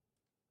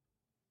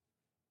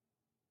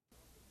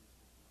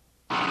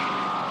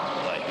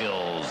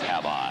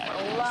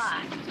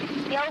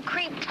old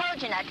creep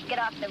told you not to get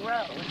off the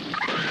road.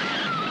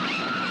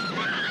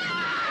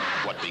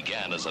 What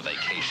began as a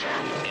vacation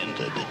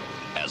ended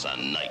as a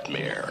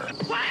nightmare.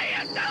 Why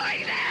are you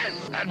doing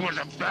this? That was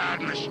a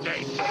bad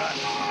mistake.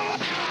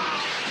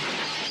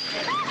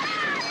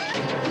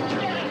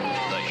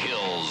 The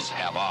hills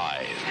have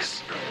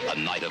eyes. A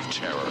night of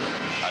terror.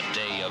 A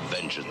day of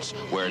vengeance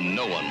where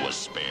no one was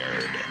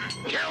spared.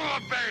 Kill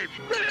the babe!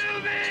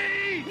 Kill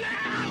me!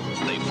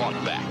 They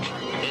fought back.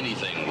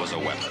 Anything was a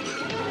weapon.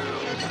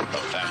 The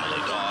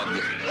family dog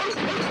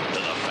to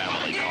the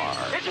family car.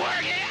 It's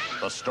working!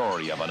 The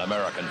story of an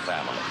American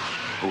family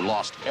who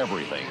lost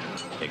everything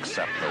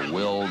except the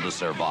will to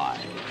survive.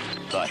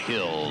 The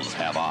hills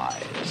have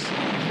eyes.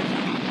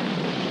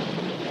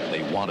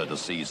 They wanted to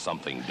see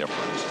something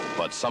different,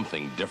 but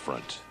something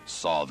different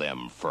saw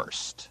them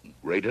first.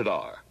 Rated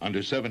R.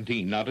 Under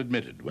 17, not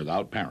admitted,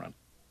 without parent.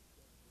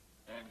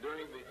 And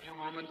during the few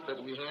moments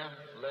that we have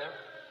left,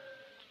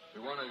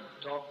 we want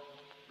to talk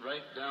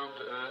right down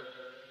to earth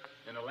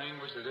in a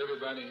language that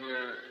everybody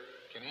here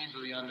can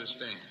easily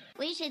understand.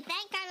 We should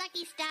thank our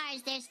lucky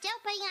stars. They're still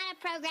putting on a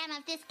program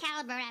of this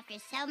caliber after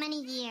so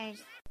many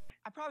years.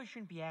 I probably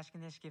shouldn't be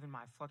asking this given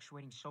my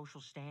fluctuating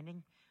social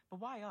standing, but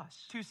why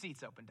us? 2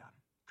 seats opened up.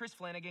 Chris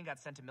Flanagan got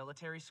sent to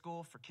military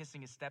school for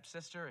kissing his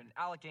stepsister, and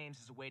Alec Ames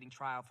is awaiting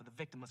trial for the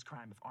victimless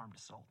crime of armed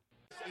assault.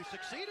 He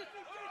succeeded.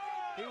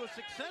 He was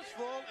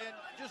successful in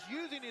just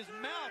using his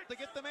mouth to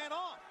get the man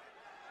off.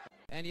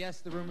 And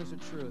yes, the rumors are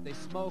true. They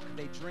smoke,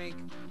 they drink,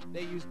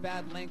 they use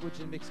bad language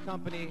in mixed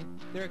company.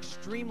 They're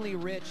extremely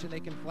rich, and they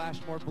can flash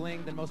more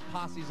bling than most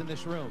posses in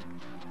this room.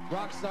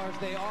 Rock stars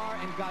they are,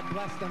 and God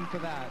bless them for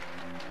that.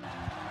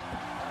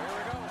 Here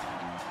we go.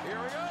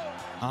 Here we go.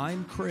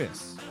 I'm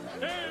Chris.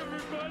 Hey,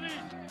 everybody.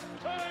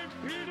 I'm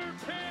Peter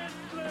Pan.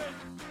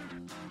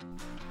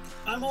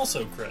 I'm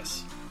also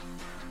Chris.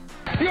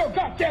 You're a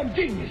goddamn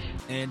genius.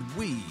 And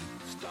we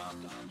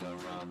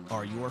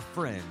are your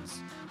friends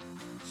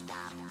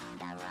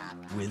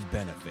with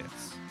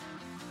benefits.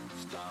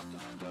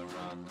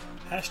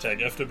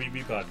 Hashtag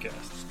FWB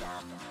Podcast.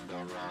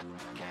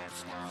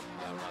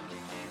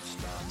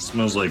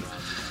 Smells like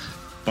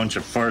a bunch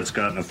of farts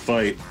got in a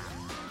fight.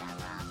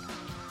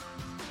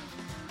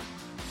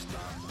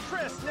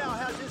 Chris now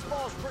has his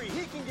balls free.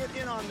 He can get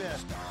in on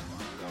this.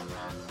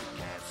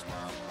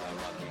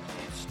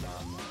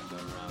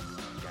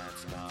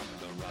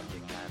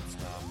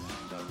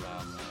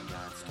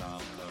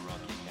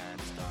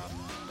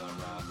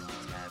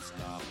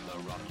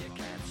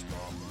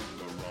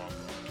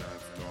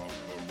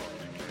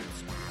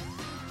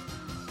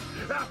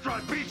 After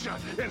I beat you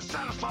and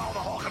satisfy all the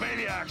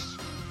Hulkamaniacs,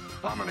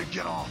 I'm gonna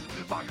get off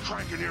by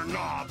cranking your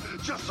knob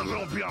just a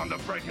little beyond the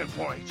breaking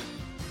point.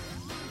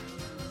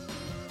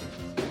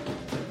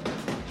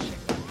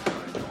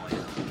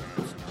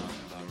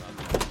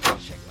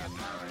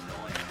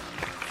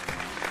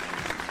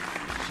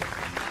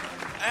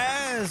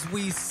 As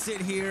we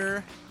sit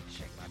here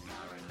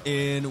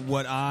in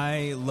what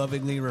I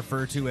lovingly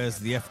refer to as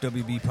the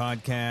FWB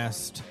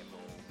Podcast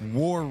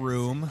War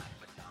Room,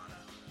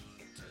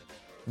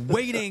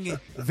 waiting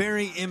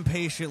very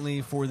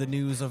impatiently for the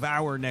news of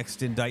our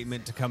next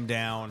indictment to come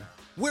down,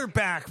 we're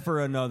back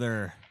for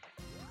another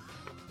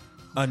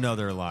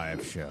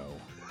live show.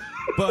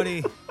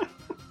 Buddy.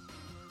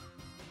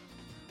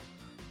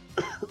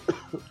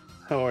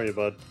 How are you,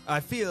 bud? I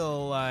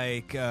feel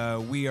like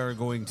we are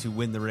going to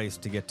win the race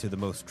to get to the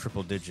most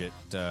triple-digit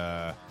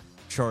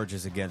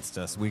charges against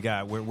us.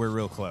 We're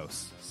real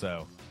close.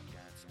 So.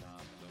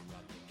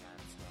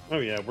 Oh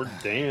yeah, we're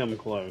damn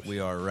close. We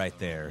are right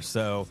there.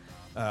 So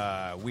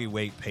we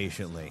wait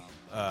patiently,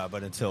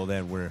 but until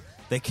then,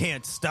 they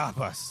can't stop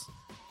us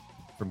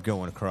from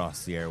going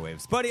across the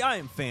airwaves. Buddy, I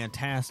am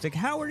fantastic.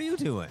 How are you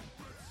doing?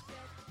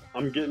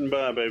 I'm getting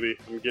by, baby.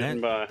 I'm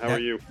getting by. How are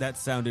you? That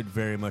sounded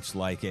very much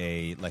like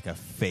a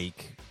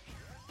fake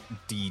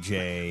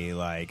DJ.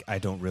 Like, I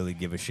don't really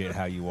give a shit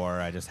how you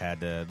are. I just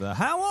had to.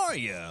 How are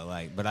you?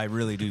 Like, but I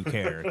really do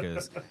care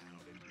because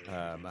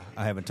I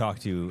haven't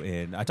talked to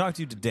you I talked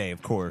to you today,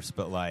 of course,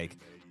 but like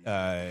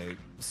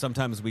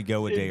sometimes we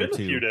go a day or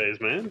two. A few days,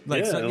 man.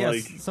 Like, yeah,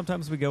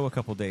 sometimes we go a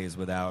couple days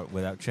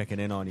without checking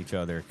in on each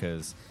other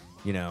because.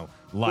 You know,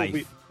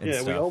 life.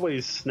 We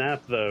always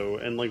snap though,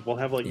 and like we'll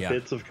have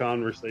bits of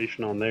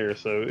conversation on there.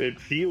 So it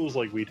feels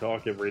like we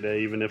talk every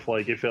day, even if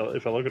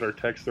if I look at our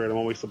text thread, I'm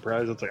always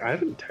surprised. It's like I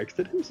haven't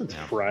texted him since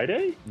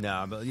Friday.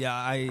 No, but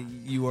yeah,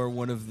 you are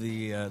one of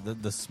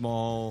the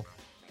small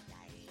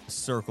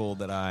circle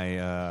that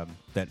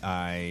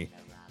I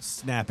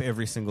snap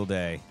every single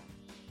day,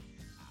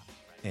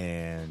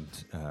 and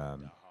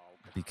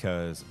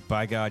because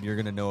by God, you're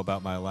going to know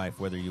about my life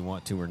whether you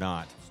want to or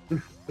not.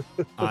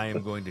 I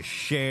am going to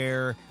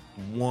share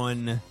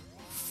one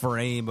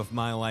frame of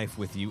my life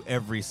with you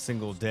every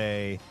single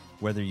day,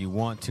 whether you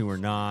want to or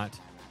not.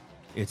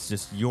 It's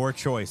just your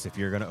choice if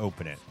you're going to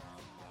open it.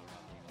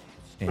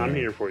 And I'm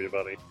here for you,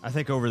 buddy. I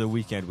think over the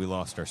weekend we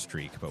lost our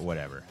streak, but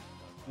whatever.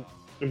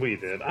 We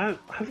did.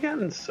 I've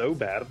gotten so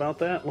bad about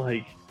that.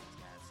 Like,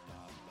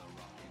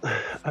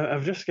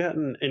 I've just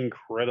gotten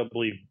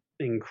incredibly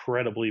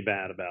incredibly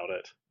bad about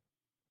it.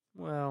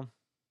 Well,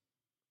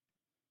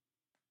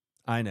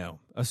 I know.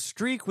 A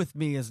streak with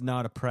me is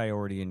not a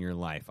priority in your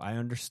life. I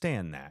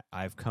understand that.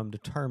 I've come to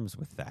terms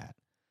with that.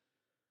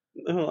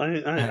 No,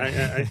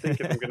 I think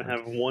if I'm going to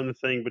have one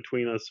thing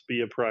between us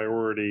be a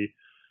priority,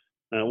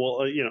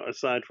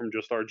 aside from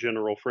just our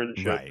general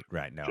friendship,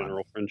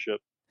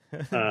 friendship,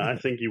 I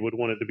think you would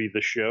want it to be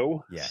the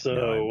show. Yeah, so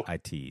no, I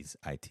tease.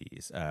 I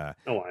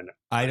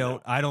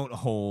know. I don't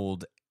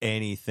hold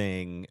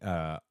anything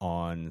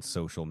on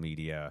social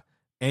media.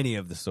 Any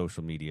of the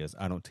social medias,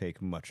 I don't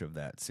take much of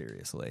that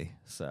seriously.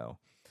 So,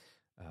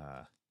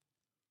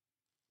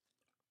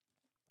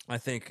 I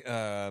think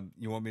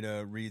you want me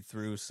to read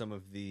through some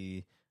of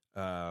the.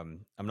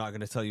 I'm not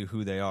going to tell you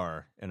who they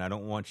are, and I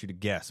don't want you to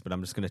guess, but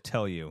I'm just going to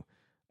tell you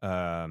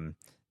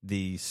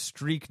the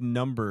streak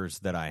numbers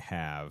that I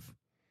have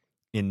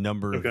in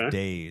number of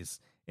days,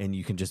 and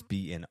you can just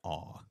be in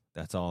awe.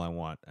 That's all I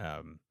want.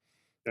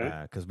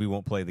 Because we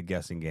won't play the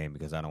guessing game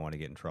because I don't want to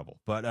get in trouble.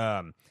 But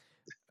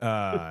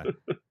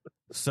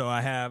so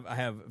I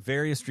have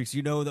various streaks.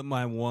 You know that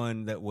my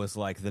one that was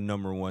like the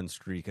number one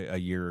streak a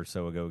year or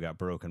so ago got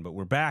broken, but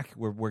we're back.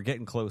 We're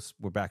getting close.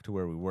 We're back to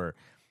where we were.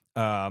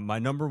 My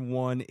number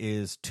one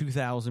is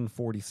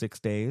 2,046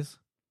 days.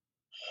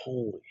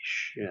 Holy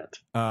shit!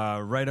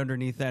 Right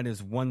underneath that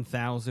is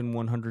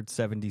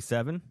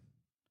 1,177.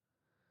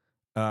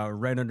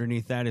 Right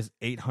underneath that is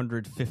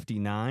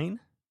 859.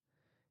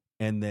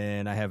 And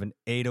then I have an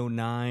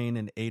 809,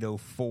 an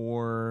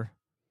 804,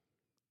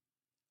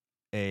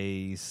 an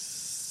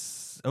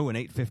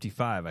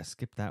 855. I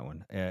skipped that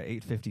one.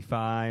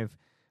 855,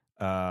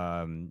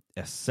 a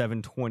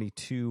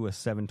 722, a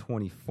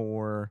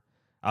 724.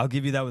 I'll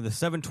give you that one. The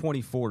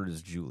 724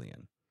 is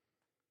Julian.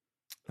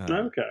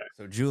 Okay.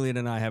 So Julian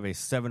and I have a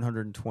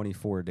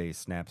 724-day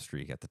snap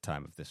streak at the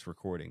time of this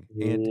recording.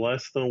 And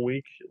less than a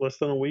week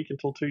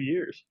until 2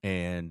 years.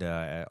 And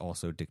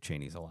also Dick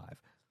Cheney's alive.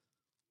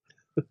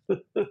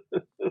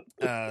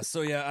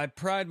 So yeah, I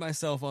pride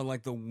myself on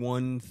like the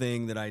one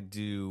thing that I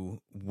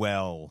do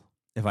well.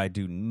 If I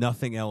do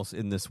nothing else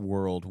in this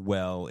world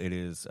well, it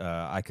is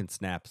I can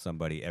snap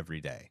somebody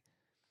every day.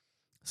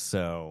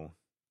 So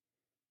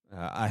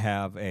I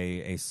have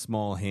a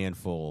small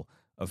handful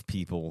of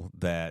people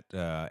that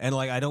and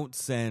like I don't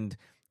send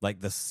like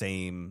the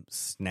same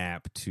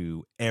snap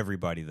to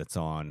everybody that's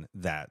on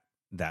that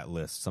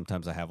list.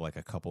 Sometimes I have like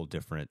a couple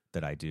different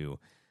that I do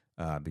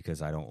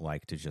because I don't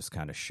like to just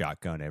kind of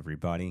shotgun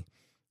everybody.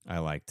 I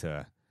like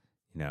to,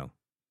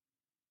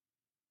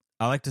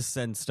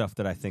 send stuff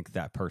that I think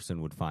that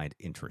person would find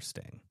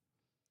interesting.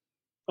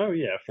 Oh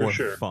yeah, for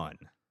sure. Fun.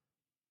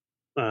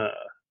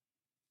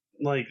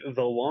 Like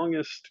the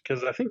longest,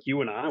 because I think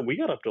you and we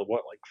got up to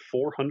what, like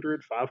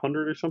 400,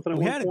 500 or something.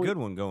 We had a good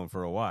one going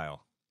for a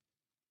while.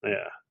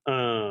 Yeah.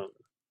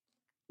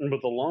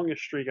 But the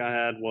longest streak I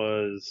had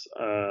was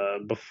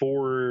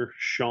before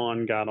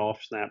Sean got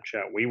off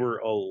Snapchat. We were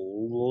a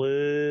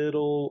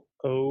little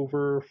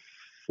over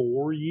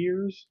 4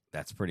 years.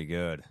 That's pretty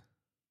good.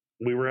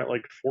 We were at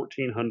like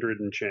 1,400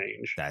 and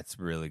change. That's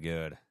really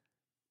good.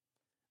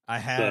 I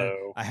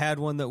had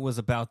one that was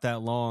about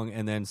that long,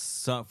 and then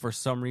for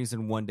some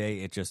reason one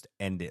day it just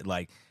ended.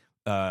 Like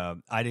I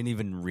didn't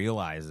even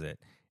realize it,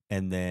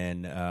 and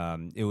then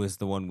it was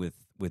the one with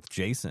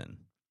Jason,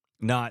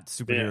 not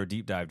superhero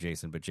deep dive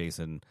Jason, but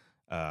Jason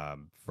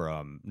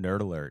from Nerd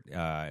Alert.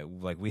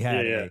 Like we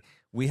had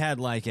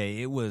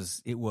it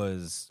was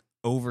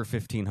over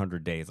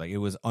 1,500 days. Like it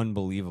was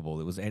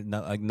unbelievable. It was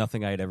like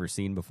nothing I had ever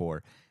seen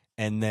before,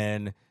 and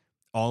then.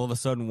 All of a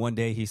sudden, one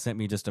day he sent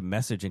me just a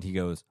message, and he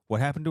goes, "What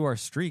happened to our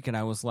streak?" And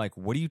I was like,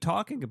 "What are you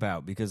talking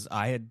about?" Because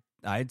I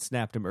had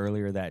snapped him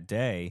earlier that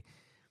day,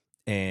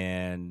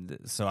 and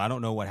so I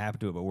don't know what happened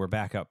to it. But we're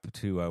back up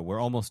to we're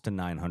almost to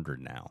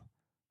 900 now.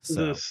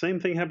 So the same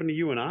thing happened to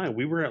you and I.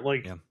 We were at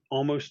like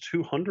almost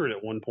 200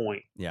 at one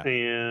point. Yeah,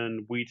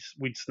 and we'd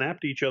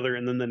snapped each other,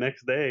 and then the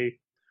next day,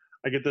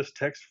 I get this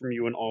text from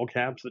you in all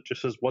caps that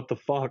just says, "What the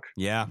fuck?"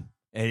 Yeah.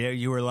 And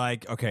you were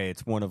like, okay,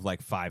 it's one of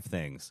like 5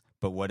 things,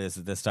 but what is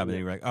it this time? And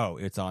you were like, oh,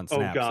 it's on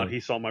Snap. Oh, God, he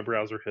saw my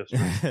browser history.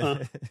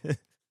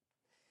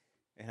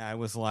 And I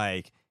was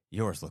like,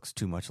 yours looks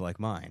too much like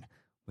mine.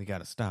 We got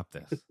to stop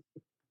this.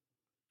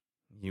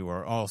 You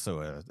are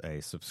also a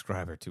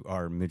subscriber to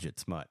our Midget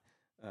Smut.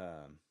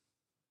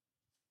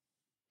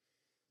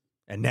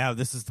 And now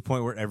this is the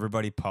point where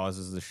everybody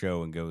pauses the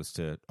show and goes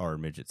to our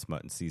Midget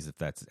Smut and sees if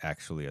that's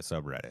actually a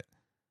subreddit.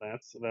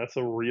 That's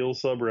a real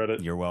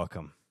subreddit. You're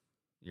welcome.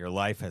 Your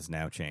life has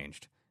now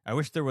changed. I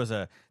wish there was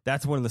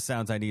that's one of the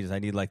sounds I need is I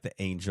need like the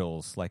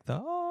angels, like the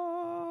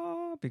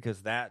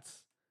because I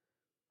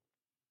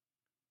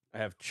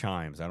have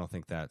chimes. I don't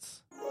think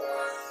that's.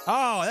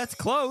 Oh, that's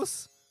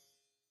close.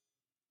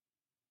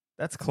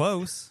 That's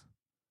close.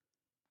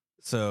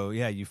 So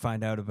yeah, you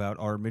find out about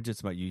our Midget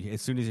Smut. You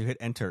as soon as you hit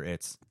enter,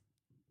 it's.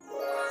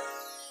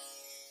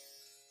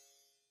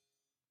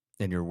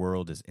 And your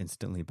world is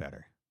instantly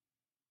better.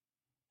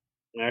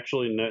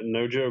 Actually,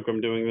 no joke.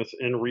 I'm doing this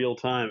in real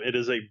time. It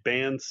is a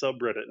banned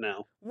subreddit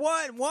now.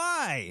 What?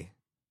 Why?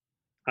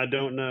 I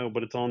don't know,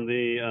 but it's on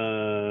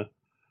the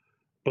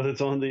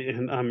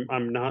and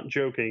I'm not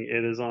joking.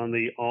 It is on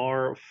the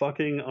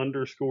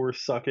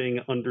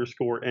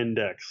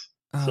r_sucking_index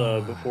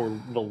sub for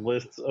the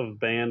lists of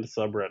banned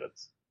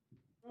subreddits.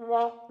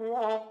 Oh,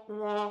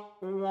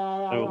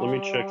 let me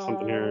check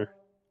something here.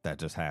 That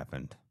just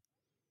happened.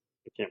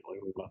 I can't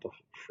believe I'm about to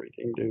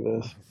freaking do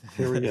this.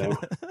 Here we go.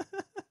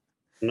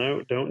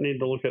 No, don't need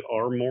to look at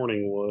our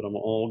Morningwood. I'm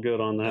all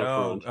good on that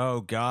front.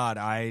 Oh God,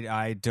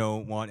 I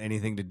don't want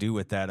anything to do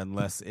with that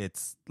unless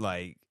it's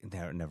like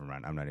never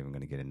mind. I'm not even going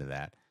to get into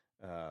that.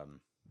 Yeah,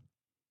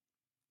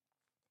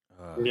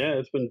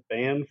 it's been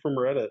banned from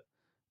Reddit.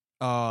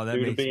 Oh, that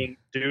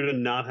due to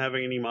not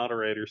having any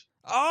moderators.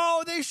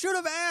 Oh, they should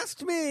have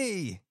asked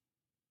me.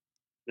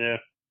 Yeah,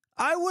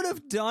 I would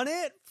have done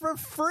it for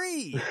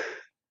free.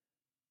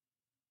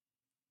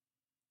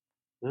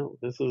 No,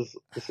 that's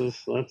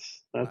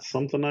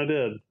something I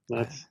did.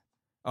 That's.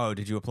 Oh,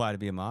 did you apply to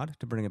be a mod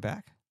to bring it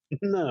back?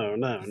 No.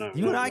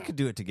 You and I could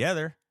do it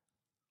together.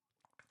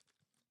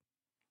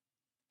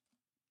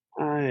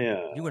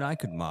 You and I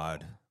could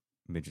mod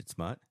Midget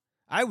Smut.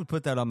 I would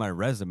put that on my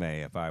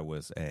resume if I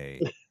was a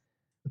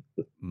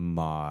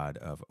mod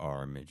of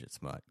our Midget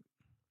Smut.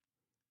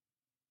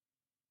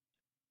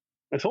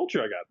 I told you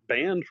I got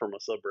banned from a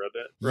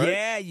subreddit, right?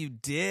 Yeah, you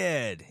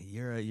did.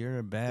 You're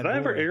a bad boy. Did I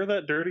ever air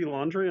that dirty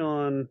laundry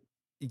on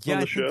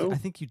the show? I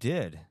think you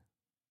did.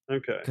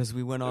 Okay. Because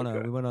we went on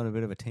a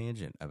bit of a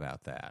tangent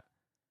about that.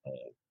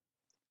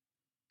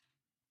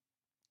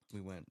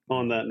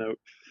 On that note,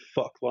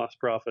 fuck Lost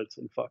Prophets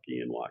and fuck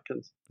Ian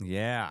Watkins.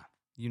 Yeah,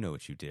 you know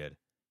what you did.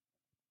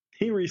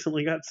 He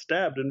recently got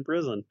stabbed in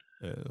prison.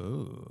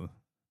 Oh.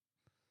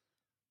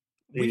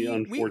 He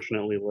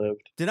unfortunately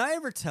lived. Did I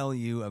ever tell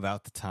you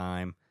about the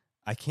time?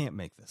 I can't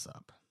make this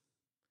up.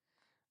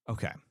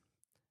 Okay.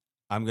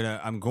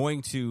 I'm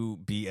going to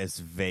be as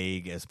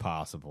vague as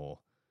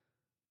possible.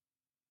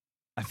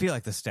 I feel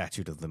like the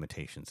statute of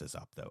limitations is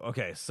up though.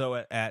 Okay,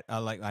 so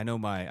I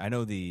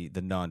know the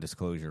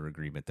non-disclosure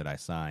agreement that I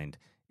signed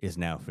is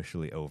now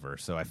officially over.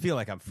 So I feel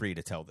like I'm free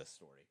to tell this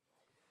story.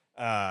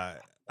 I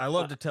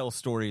love to tell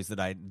stories that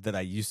I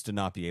used to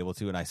not be able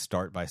to, and I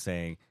start by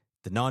saying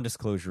the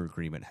non-disclosure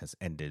agreement has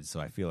ended, so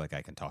I feel like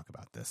I can talk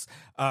about this.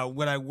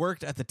 When I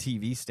worked at the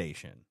TV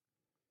station,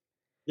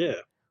 yeah,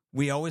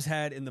 we always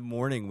had in the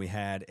morning. We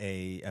had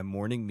a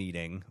morning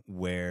meeting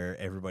where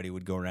everybody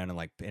would go around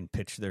and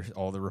pitch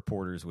all the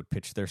reporters would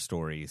pitch their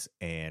stories,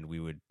 and we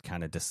would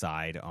kind of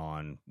decide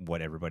on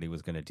what everybody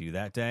was going to do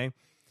that day.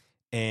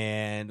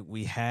 And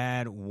we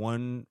had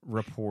one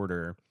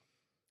reporter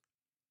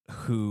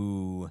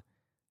who.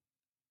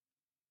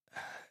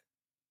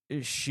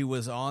 She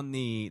was on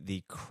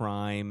the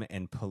crime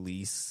and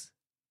police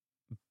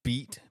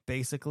beat,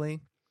 basically.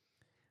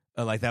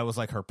 That was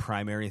like her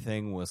primary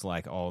thing was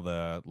like all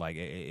the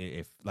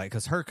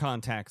because her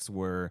contacts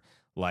were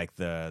like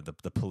the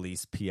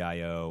police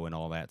PIO and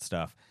all that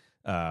stuff.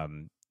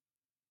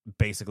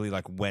 Basically,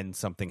 like when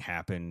something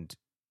happened,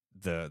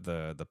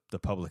 the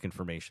public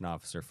information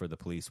officer for the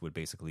police would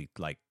basically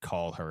like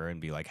call her and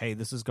be like, "Hey,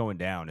 this is going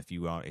down. If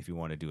you want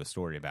to do a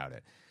story about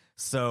it."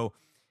 So.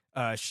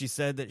 She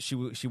said that she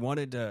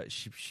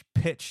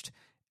pitched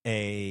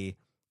a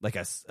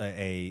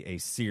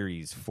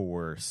series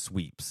for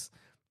sweeps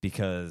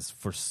because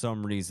for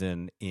some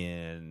reason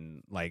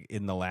in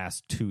the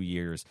last 2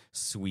 years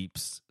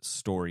sweeps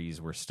stories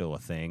were still a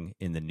thing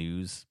in the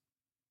news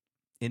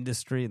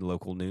industry,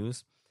 local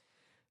news.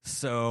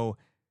 So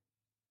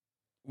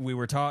we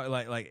were talking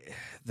like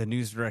the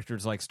news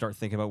directors start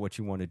thinking about what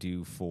you want to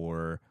do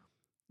for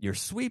your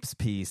sweeps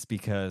piece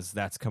because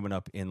that's coming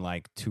up in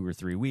 2 or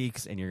 3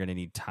 weeks and you're going to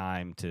need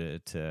time to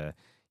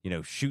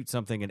shoot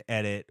something and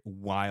edit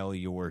while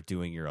you're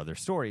doing your other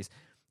stories.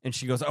 And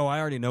she goes, "Oh,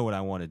 I already know what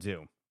I want to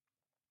do."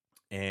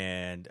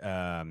 And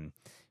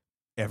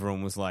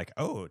everyone was like,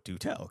 "Oh, do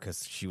tell,"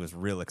 because she was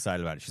real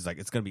excited about it. She's like,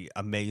 "It's going to be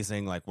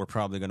amazing. We're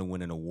probably going to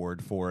win an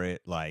award for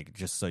it.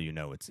 Just so you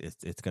know,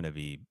 it's going to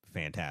be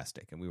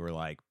fantastic." And we were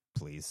like,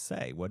 "Please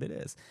say what it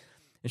is."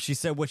 And she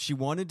said what she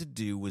wanted to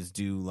do was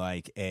do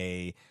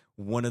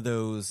one of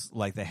those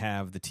they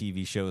have the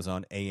TV shows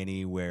on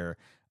A&E where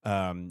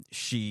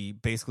she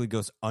basically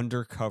goes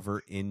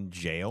undercover in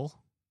jail.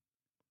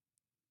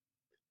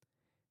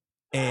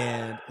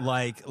 And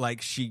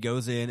she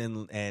goes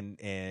in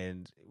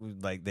and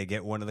they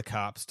get one of the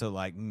cops to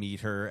meet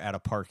her at a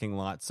parking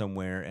lot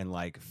somewhere and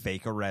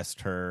fake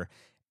arrest her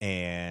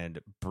and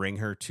bring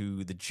her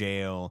to the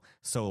jail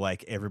so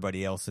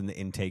everybody else in the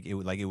intake it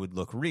would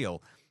look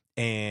real.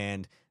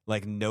 And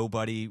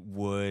nobody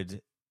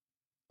would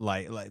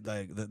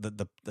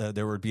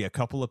there would be a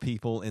couple of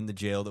people in the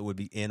jail that would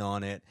be in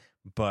on it,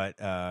 but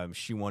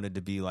she wanted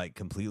to be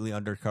completely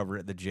undercover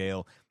at the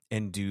jail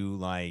and do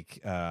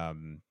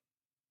an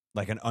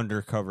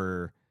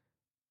undercover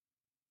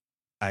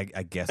I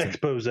guess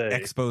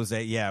expose,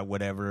 yeah,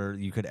 whatever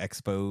you could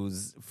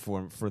expose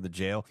for the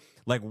jail,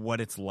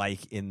 what it's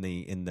like in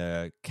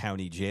the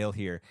county jail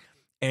here.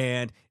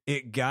 And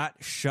it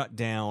got shut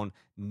down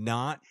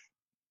not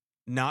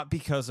not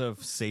because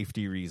of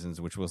safety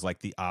reasons, which was like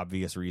the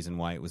obvious reason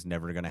why it was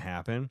never going to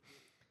happen.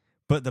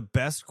 But the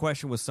best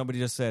question was somebody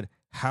just said,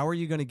 how are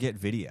you going to get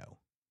video?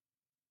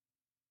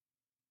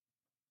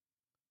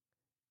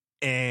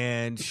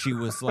 And she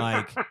was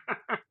like,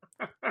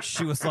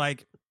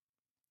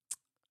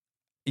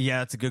 yeah,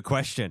 that's a good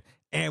question.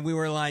 And we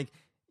were like,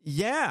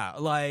 yeah,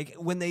 like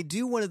when they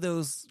do one of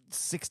those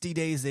 60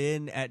 days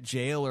in at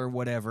jail or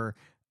whatever,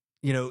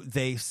 you know,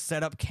 they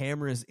set up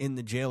cameras in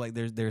the jail. Like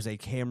there's a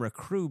camera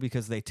crew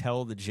because they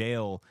tell the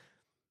jail,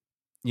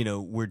 you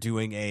know, we're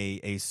doing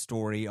a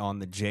story on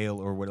the jail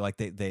or what, like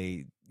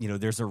they, you know,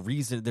 there's a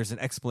reason, there's an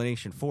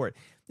explanation for it.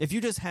 If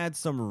you just had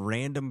some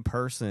random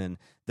person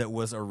that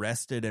was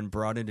arrested and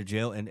brought into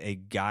jail and a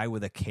guy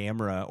with a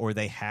camera, or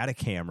they had a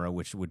camera,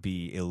 which would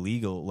be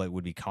illegal, like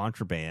would be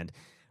contraband,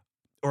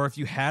 or if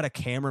you had a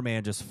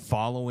cameraman just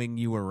following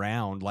you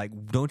around, like,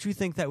 don't you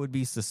think that would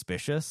be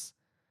suspicious?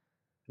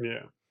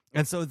 Yeah.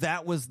 And so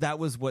that was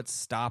what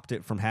stopped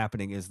it from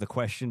happening. Is the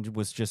question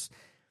was just,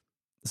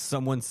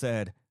 someone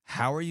said,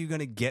 how are you going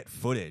to get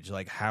footage?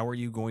 Like, how are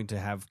you going to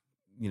have,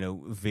 you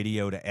know,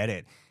 video to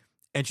edit?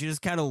 And she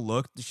just kind of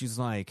looked, she's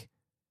like,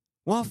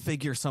 well, I'll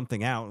figure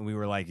something out. And we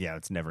were like, yeah,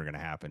 it's never going to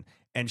happen.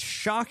 And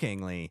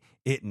shockingly,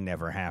 it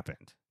never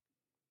happened.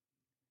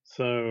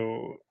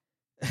 So,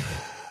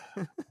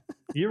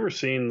 you ever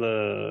seen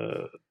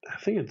I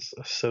think it's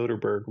a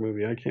Soderbergh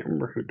movie. I can't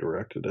remember who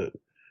directed it.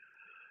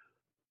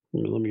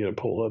 Let me get it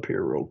pulled up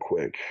here real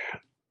quick.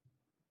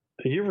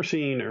 Have you ever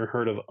seen or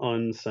heard of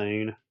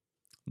Unsane?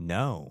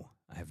 No,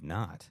 I have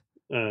not.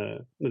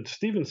 It's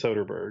Steven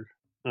Soderbergh.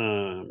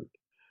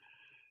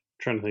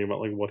 Trying to think about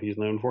like what he's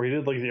known for. He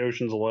did like the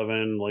Ocean's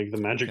 11, like the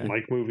Magic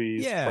Mike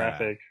movies,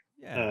 Traffic.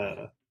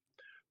 Yeah.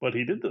 But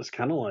he did this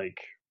kind of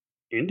like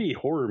indie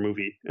horror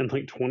movie in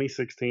like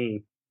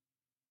 2016.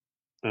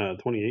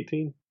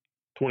 2018?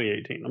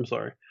 2018, I'm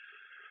sorry.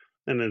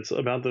 And it's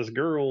about this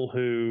girl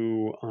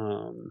who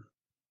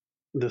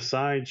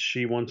decides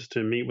she wants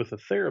to meet with a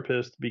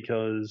therapist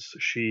because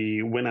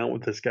she went out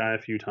with this guy a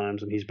few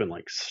times and he's been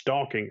like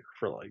stalking her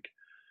for like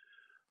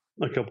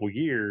a couple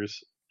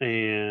years.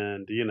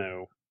 And, you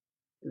know,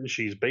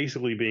 she's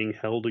basically being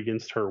held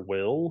against her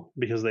will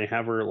because they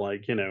have her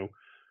like, you know,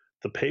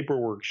 the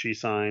paperwork she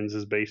signs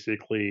is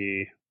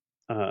basically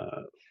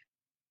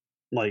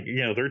like,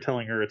 you know, they're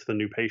telling her it's the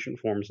new patient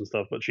forms and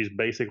stuff, but she's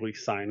basically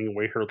signing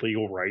away her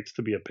legal rights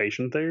to be a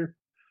patient there.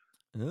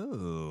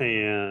 Ooh.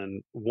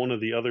 And one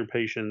of the other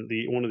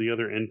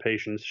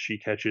inpatients she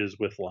catches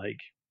with like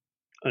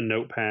a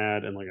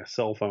notepad and like a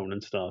cell phone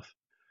and stuff.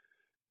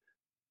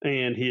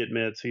 And he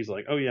admits, he's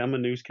like, oh yeah, I'm a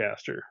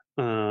newscaster.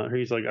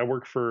 He's like, I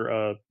work for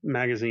a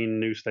magazine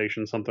news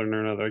station, something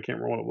or another. I can't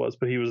remember what it was,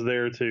 but he was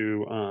there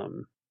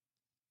to,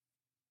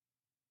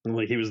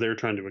 he was there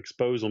trying to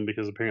expose him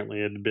because apparently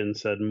it had been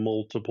said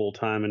multiple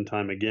time and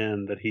time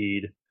again that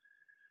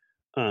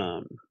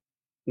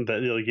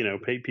that, like, you know,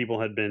 people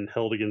had been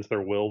held against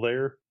their will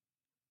there.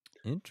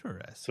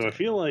 Interesting. So I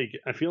feel like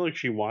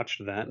she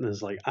watched that and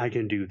is like, I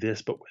can do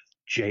this, but with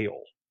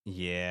jail.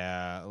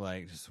 Yeah,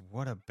 like, just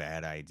what a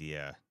bad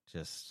idea.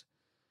 Just,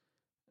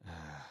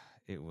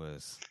 it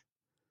was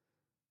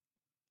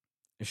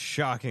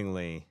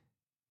shockingly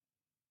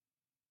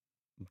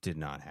did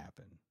not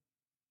happen.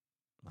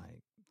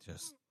 Like,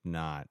 just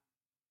not.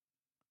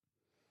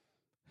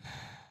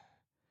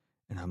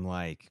 And I'm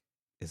like,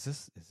 is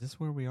this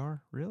where we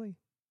are? Really?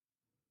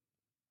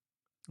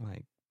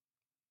 Like,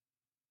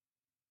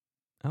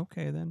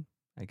 okay, then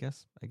I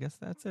guess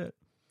that's it.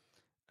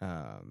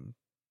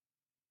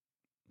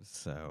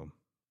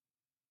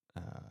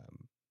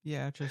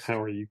 Yeah, just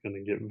how are you going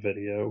to get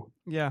video?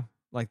 Yeah,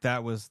 like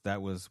that was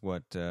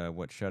what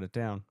shut it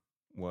down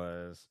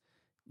was,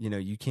 you know,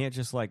 you can't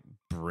just like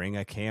bring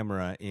a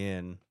camera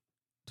in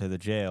to the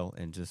jail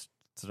and just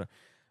sort of,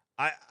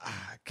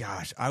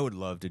 I would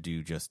love to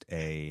do just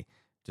an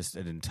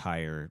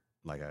entire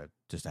like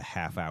just a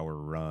half hour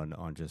run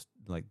on just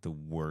like the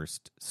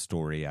worst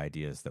story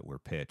ideas that were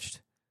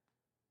pitched.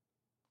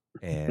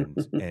 And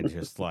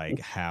just like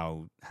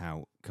how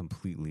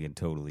completely and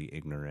totally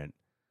ignorant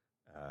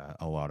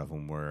a lot of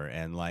them were.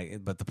 And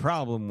like, but the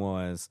problem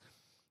was,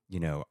 you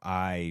know,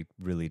 I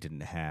really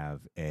didn't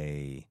have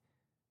a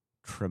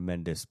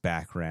tremendous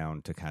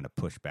background to kind of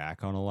push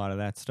back on a lot of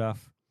that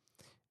stuff.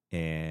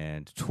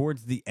 And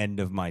towards the end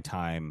of my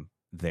time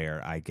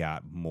there, I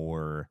got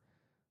more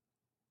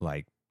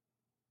like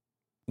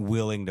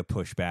willing to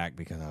push back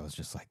because I was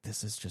just like,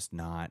 this is just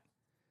not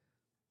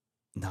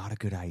a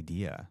good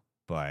idea.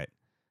 But,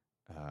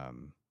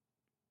 oh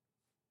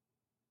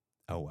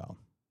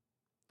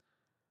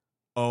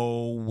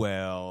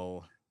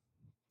well.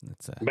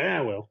 That's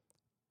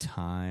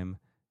time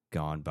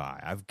gone by.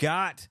 I've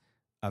got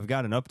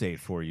an update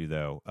for you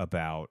though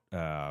about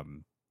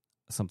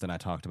something I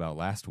talked about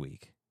last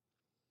week.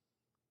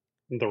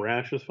 The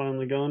rash is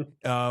finally gone.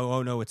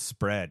 Oh no, it's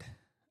spread.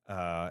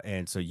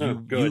 And so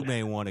you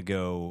may want to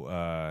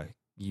go.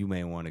 You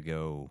may want to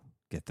go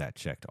get that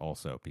checked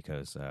also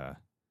because.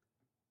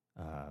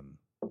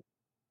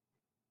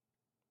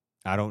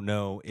 I don't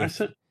know if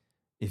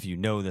if you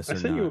know this or I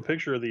sent not. you a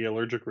picture of the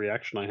allergic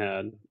reaction I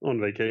had on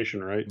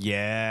vacation, right?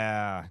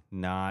 Yeah,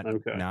 not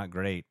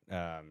great.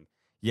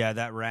 Yeah,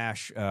 that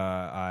rash.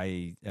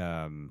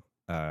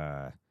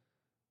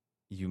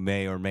 You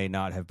may or may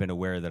not have been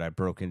aware that I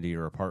broke into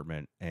your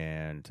apartment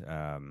and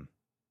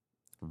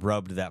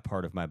rubbed that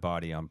part of my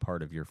body on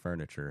part of your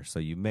furniture. So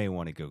you may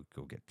want to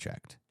go get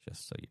checked,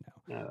 just so you know.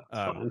 Yeah,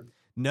 that's fine.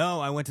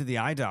 No, I went to the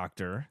eye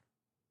doctor.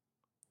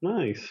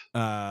 Nice.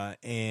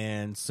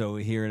 And so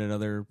here in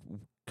another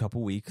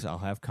couple weeks, I'll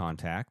have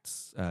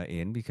contacts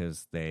in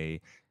because I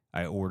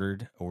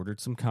ordered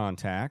some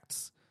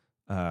contacts.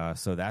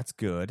 So that's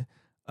good.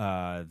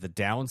 The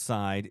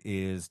downside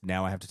is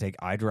now I have to take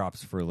eye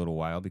drops for a little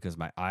while because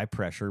my eye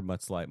pressure,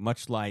 much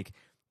like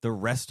the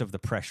rest of the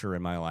pressure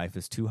in my life,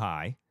 is too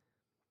high.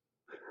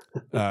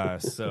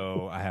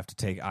 So I have to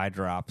take eye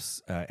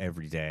drops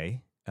every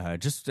day,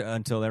 just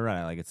until they're run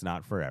out. Like, it's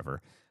not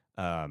forever.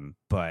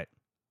 But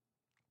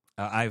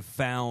I've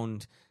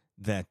found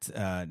that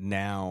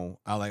now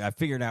I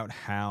figured out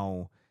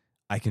how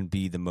I can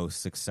be the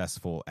most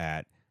successful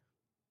at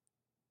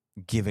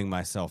giving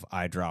myself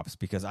eye drops,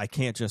 because I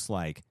can't just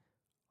like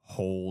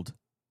hold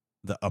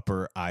the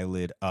upper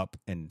eyelid up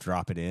and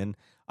drop it in.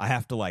 I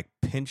have to like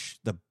pinch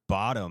the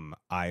bottom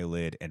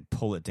eyelid and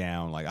pull it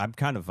down. Like, I'm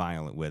kind of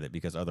violent with it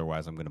because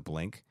otherwise I'm going to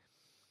blink.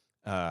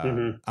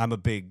 I'm a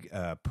big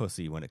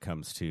pussy when it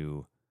comes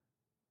to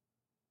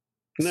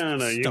No,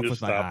 you stuff can with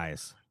just my stop.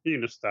 eyes. You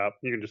can just stop.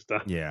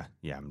 Yeah,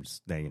 I'm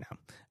just there, you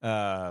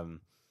know.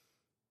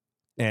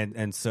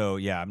 And so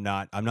yeah, I'm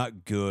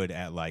not good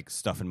at like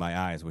stuff in my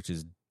eyes, which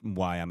is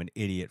why I'm an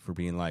idiot for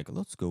being like,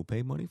 let's go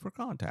pay money for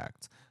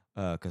contacts,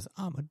 because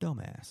I'm a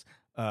dumbass.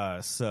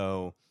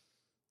 So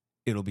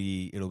it'll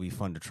be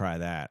fun to try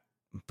that.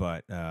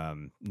 But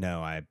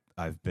no,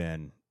 I've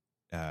been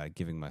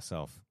giving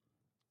myself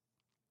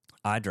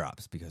eye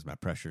drops because my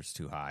pressure's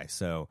too high.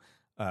 So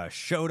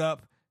showed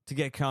up to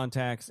get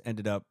contacts,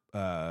 ended up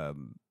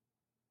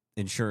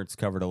insurance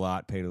covered a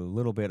lot, paid a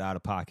little bit out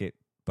of pocket,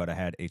 but I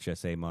had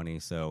HSA money,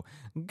 so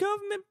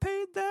government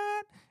paid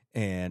that,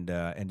 and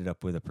ended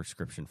up with a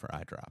prescription for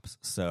eye drops.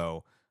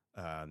 So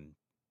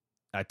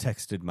I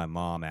texted my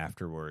mom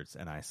afterwards,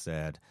 and I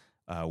said,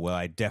 well,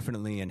 I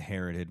definitely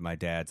inherited my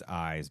dad's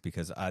eyes,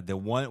 because the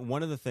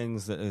one of the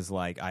things that is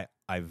like I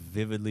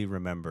vividly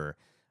remember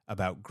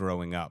about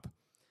growing up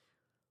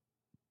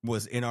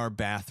was in our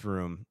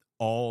bathroom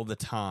all the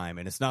time,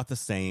 and it's not the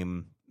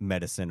same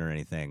medicine or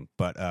anything,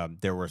 but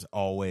there was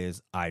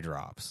always eye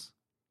drops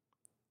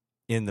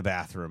in the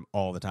bathroom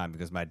all the time,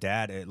 because my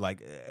dad,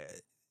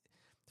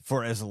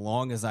 for as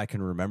long as I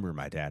can remember,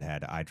 my dad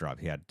had eye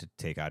drops. He had to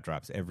take eye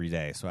drops every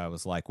day. So I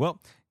was like,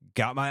 well,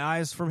 got my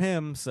eyes from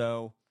him,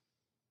 so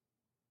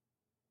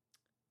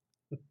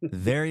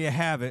there you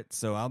have it.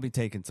 So I'll be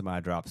taking some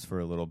eye drops for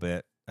a little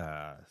bit.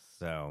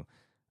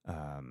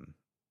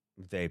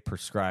 They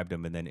prescribed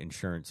them, and then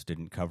insurance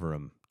didn't cover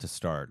them to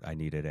start. I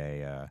needed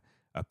a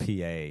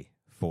PA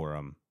for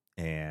them,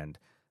 and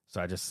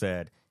so I just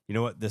said, you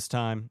know what, this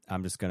time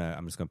I'm just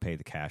gonna pay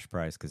the cash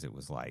price, because it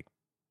was like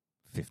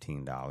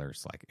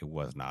 $15. Like, it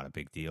was not a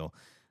big deal.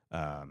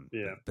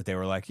 Yeah. But they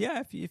were like,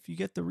 yeah, if you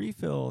get the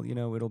refill, you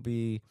know, it'll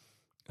be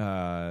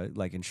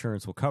like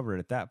insurance will cover it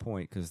at that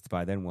point, because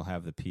by then we'll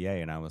have the PA.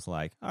 And I was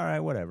like, all right,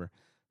 whatever.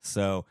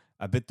 So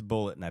I bit the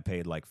bullet and I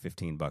paid like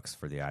 $15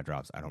 for the eye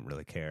drops. I don't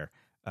really care.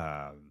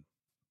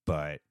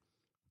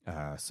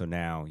 So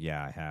now,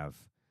 yeah, I have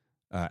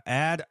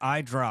add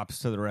eye drops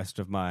to the rest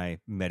of my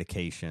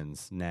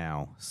medications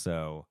now.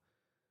 So,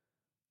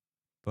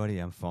 buddy,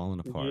 I'm falling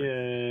apart.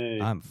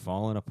 Yay. I'm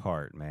falling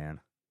apart, man.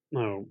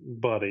 Oh,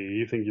 buddy,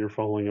 you think you're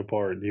falling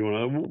apart? You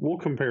want to? We'll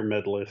compare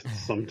med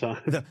lists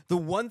sometime. The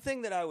one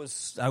thing that I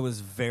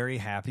was very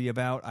happy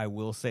about, I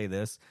will say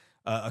this,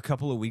 a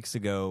couple of weeks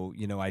ago,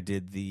 you know, I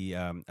did the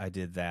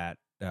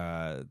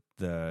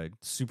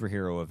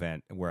superhero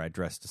event where I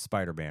dressed as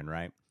Spider-Man,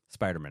 right?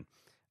 Spider-Man.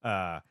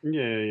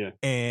 Yeah.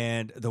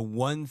 And the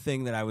one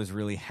thing that I was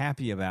really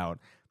happy about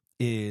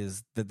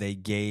is that they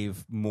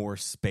gave more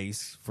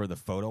space for the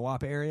photo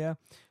op area,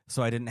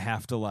 so I didn't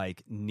have to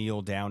like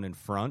kneel down in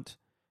front,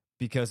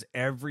 because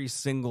every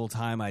single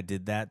time I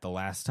did that, the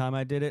last time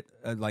I did it,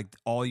 like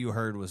all you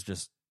heard was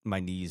just my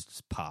knees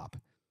just pop,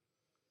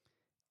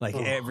 like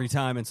every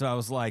time. And so I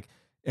was like,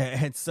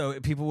 and so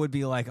people would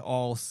be like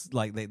all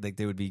like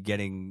they would be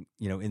getting,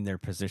 you know, in their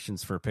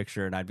positions for a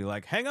picture, and I'd be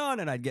like, hang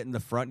on, and I'd get in the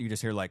front, and you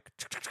just hear like,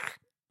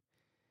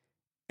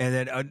 and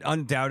then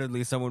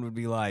undoubtedly someone would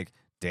be like,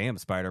 damn,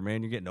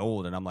 Spider-Man, you're getting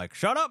old. And I'm like,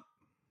 shut up.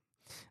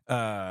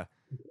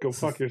 Go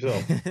fuck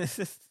yourself.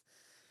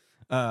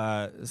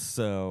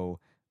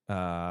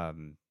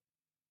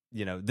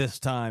 You know, this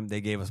time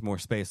they gave us more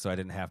space, so I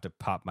didn't have to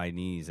pop my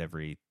knees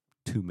every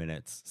 2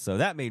 minutes. So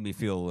that made me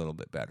feel a little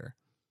bit better.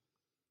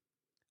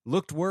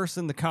 Looked worse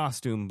in the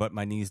costume, but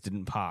my knees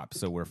didn't pop,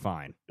 so we're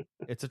fine.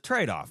 It's a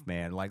trade-off,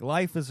 man. Like,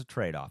 life is a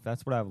trade-off.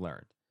 That's what I've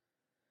learned.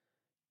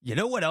 You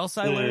know what else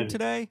I learned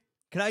today?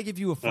 Can I give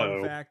you a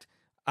fun fact?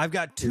 I've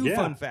got two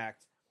fun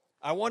facts.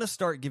 I want to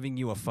start giving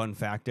you a fun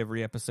fact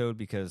every episode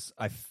because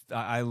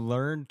I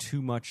learned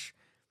too much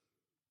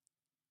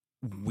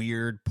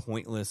weird,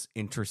 pointless,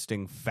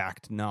 interesting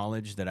fact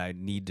knowledge that I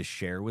need to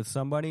share with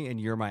somebody, and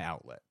you're my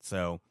outlet.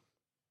 So,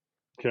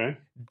 okay.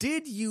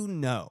 Did you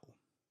know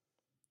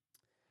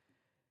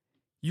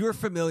you're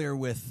familiar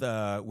with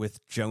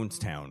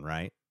Jonestown,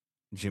 right?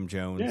 Jim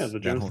Jones. Yeah, the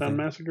Jonestown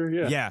Massacre.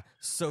 Yeah. Yeah.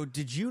 So,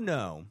 did you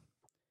know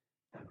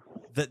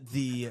that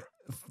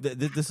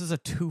this is a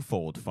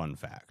twofold fun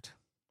fact?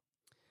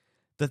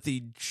 That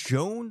the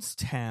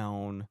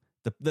Jonestown,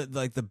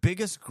 the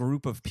biggest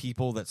group of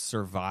people that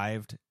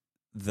survived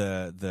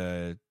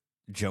the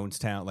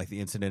Jonestown, like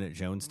the incident at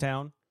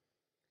Jonestown,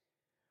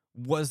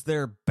 was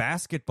their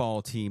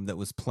basketball team that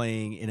was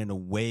playing in an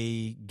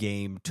away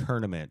game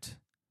tournament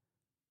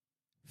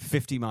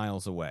 50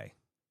 miles away.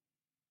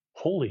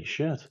 Holy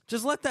shit.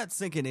 Just let that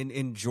sink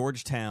in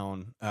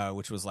Georgetown,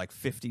 which was like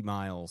 50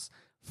 miles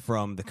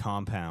from the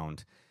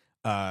compound.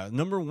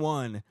 Number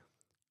one,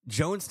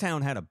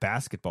 Jonestown had a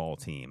basketball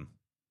team.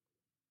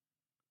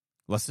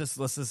 Let's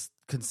just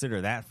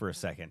consider that for a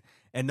second.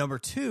 And number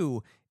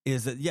two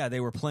is that, yeah, they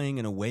were playing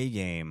an away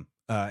game,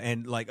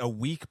 and like a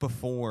week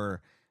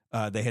before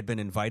they had been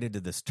invited to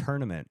this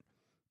tournament,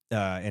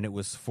 and it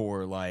was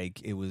for like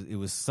it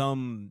was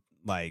some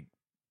like,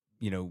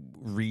 you know,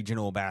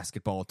 regional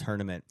basketball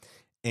tournament,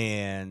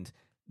 and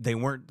they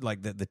weren't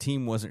like the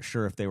team wasn't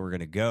sure if they were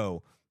going to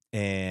go.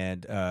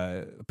 And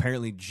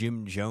apparently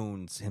Jim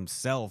Jones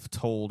himself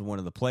told one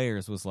of the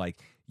players, was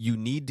like, you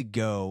need to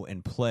go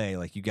and play.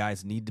 Like, you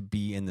guys need to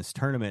be in this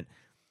tournament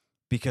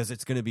because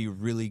it's going to be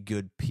really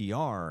good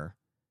PR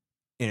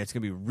and it's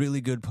going to be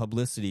really good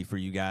publicity for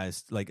you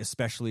guys. Like,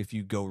 especially if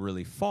you go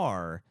really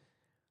far,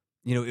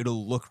 you know,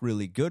 it'll look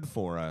really good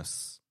for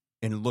us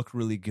and look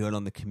really good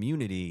on the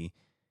community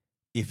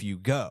if you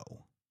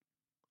go.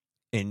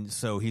 And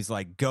so he's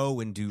like, go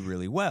and do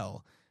really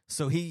well.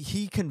 So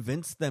he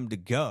convinced them to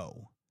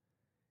go,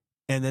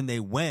 and then they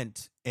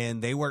went,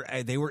 and they were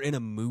in a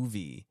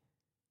movie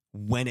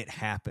when it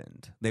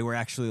happened. They were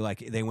actually like,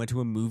 they went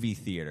to a movie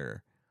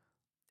theater,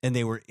 and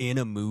they were in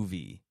a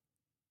movie,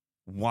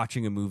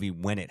 watching a movie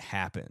when it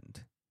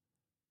happened.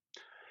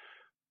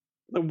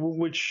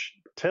 Which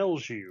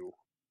tells you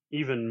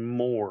even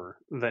more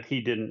that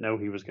he didn't know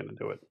he was going to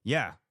do it.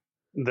 Yeah.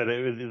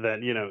 That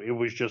you know, it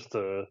was just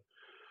a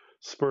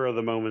spur of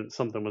the moment,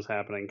 something was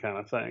happening kind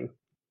of thing.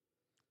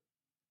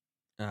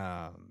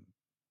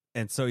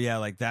 And so, yeah,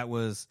 like that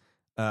was,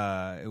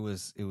 it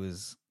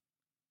was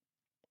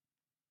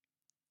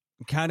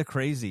kind of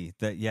crazy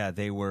that, yeah,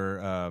 they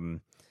were,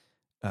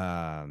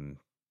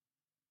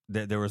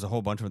 there was a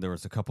whole bunch of them. There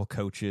was a couple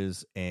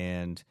coaches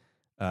and,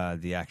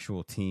 the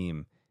actual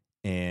team.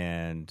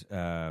 And,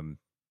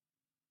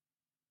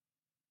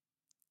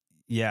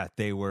 yeah,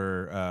 they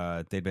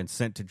were, they'd been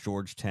sent to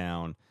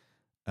Georgetown,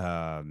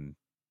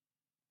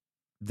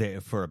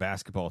 for a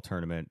basketball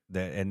tournament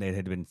and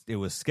it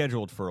was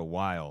scheduled for a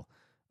while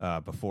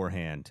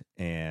beforehand,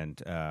 and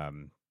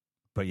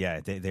but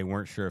yeah, they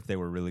weren't sure if they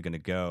were really going to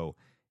go,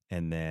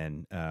 and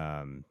then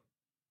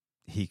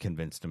he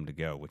convinced them to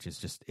go, which is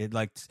just, it,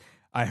 like,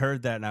 I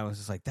heard that and I was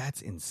just like,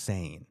 that's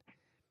insane.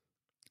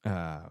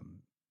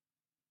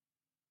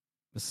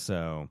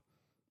 So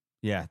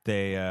yeah,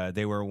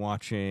 they were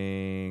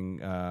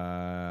watching,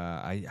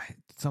 I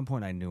at some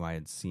point I knew I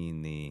had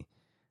seen the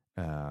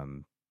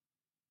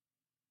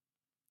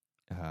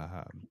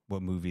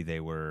what movie they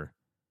were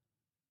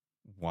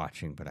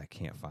watching, but I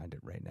can't find it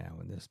right now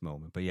in this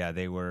moment. But yeah,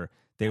 they were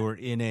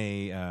in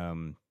a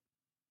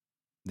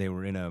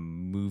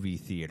movie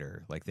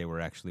theater, like they were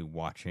actually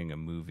watching a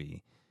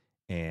movie,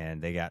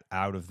 and they got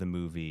out of the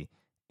movie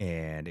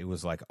and it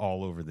was like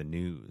all over the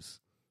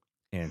news,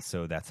 and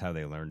so that's how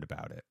they learned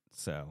about it.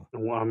 So,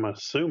 well, I'm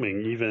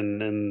assuming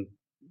even in,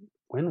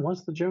 when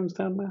was the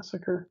Jonestown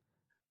Massacre?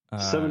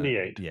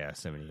 78. Yeah,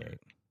 78.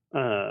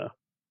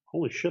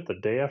 Holy shit, the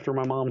day after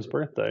my mom's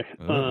birthday.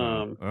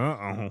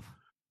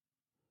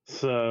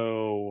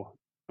 So,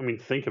 I mean,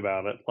 think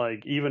about it.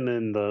 Like, even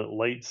in the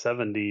late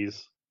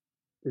 70s,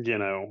 you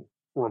know,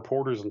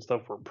 reporters and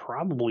stuff were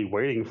probably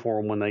waiting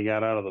for them when they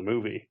got out of the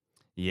movie.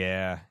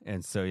 Yeah,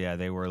 and so, yeah,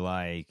 they were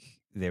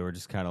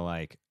just kind of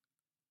like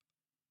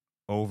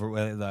over.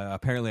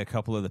 Apparently, a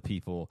couple of the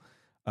people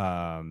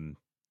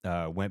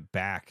went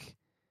back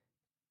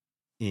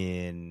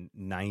in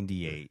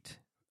 98.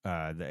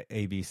 The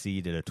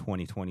ABC did a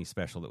 2020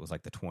 special that was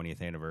like the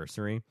 20th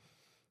anniversary,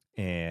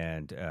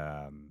 and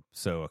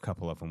so a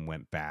couple of them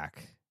went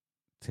back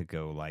to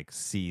go like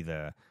see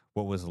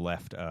what was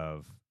left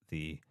of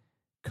the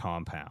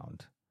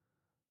compound.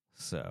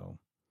 So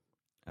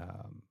I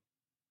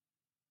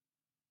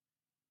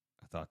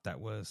thought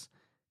that was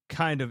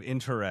kind of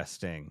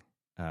interesting,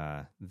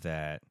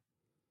 that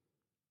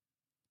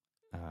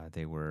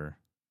they were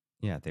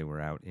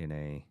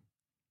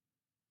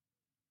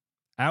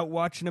out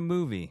watching a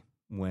movie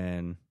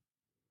when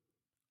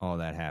all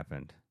that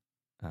happened.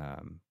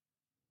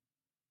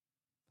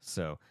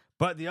 So,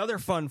 but the other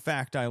fun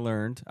fact I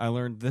learned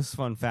this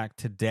fun fact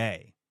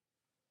today.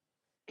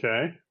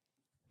 Okay.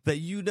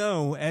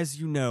 that as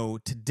you know,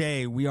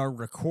 today we are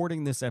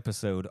recording this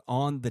episode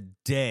on the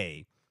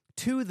day,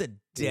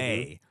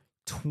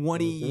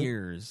 20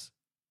 years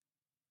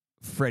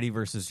Freddy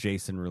vs.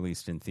 Jason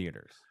released in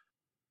theaters.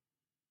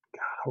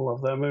 God, I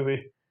love that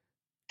movie.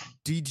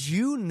 Did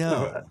you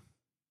know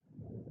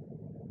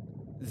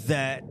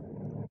that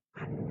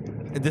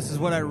this is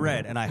what I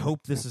read, and I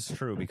hope this is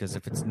true, because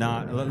if it's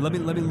not, let me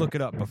look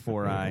it up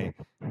before I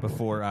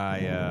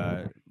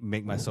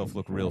make myself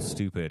look real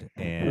stupid.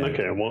 And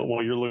okay, well,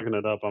 while you're looking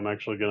it up, I'm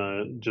actually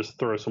gonna just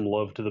throw some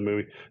love to the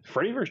movie.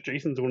 Freddy vs.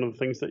 Jason's one of the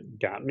things that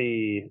got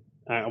me.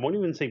 I won't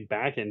even say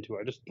back into.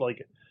 I just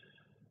like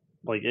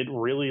it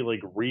really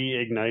like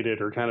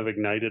reignited or kind of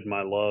ignited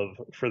my love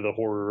for the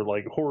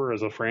horror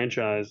as a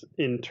franchise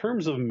in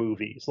terms of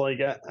movies. Like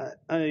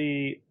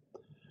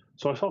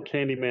So I saw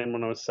Candyman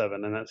when I was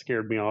 7, and that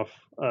scared me off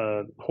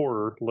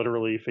horror,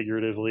 literally,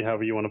 figuratively,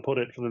 however you want to put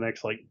it, for the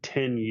next,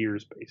 10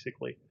 years,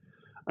 basically.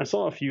 I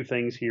saw a few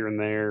things here and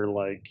there,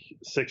 like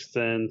Sixth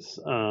Sense,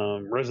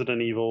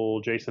 Resident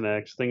Evil, Jason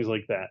X, things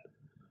like that.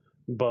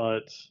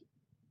 But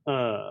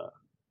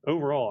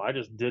overall, I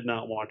just did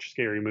not watch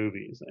scary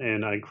movies,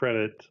 and I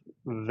credit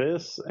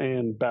this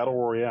and Battle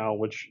Royale,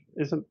 which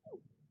isn't,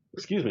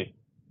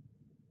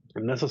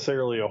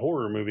 necessarily a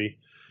horror movie,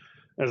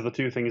 as the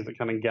two things that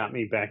kind of got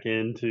me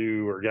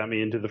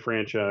into the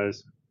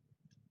franchise,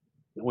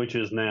 which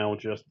is now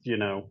just,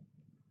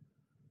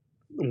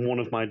 one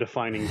of my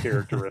defining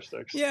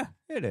characteristics. Yeah,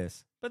 it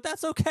is. But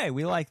that's okay.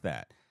 We like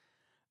that.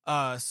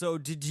 So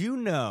did you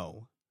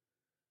know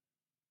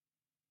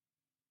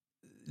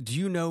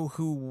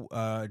who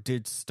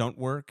did stunt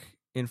work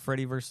in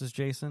Freddy vs.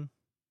 Jason?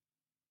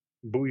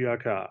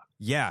 Booyaka.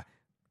 Yeah.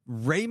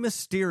 Rey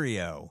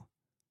Mysterio.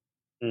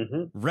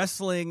 Mm-hmm.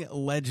 Wrestling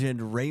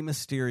legend Rey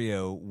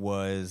Mysterio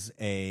was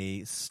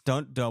a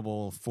stunt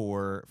double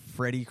for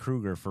Freddy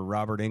Krueger, for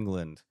Robert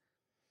Englund,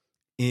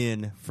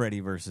 in Freddy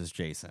vs.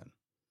 Jason.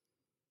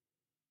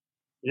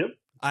 Yep.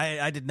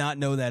 I did not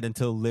know that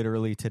until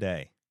literally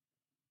today.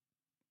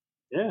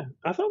 Yeah.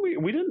 I thought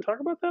we didn't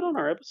talk about that on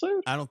our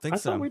episode. I don't think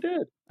so. I thought we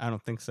did. I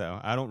don't think so.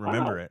 I don't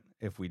remember it.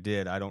 If we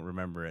did, I don't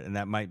remember it. And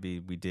that might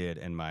be we did,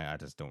 and I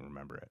just don't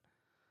remember it,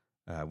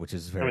 which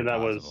is very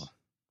possible.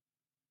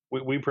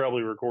 We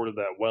probably recorded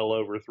that well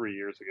over 3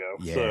 years ago.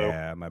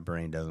 Yeah, my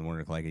brain doesn't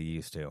work like it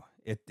used to.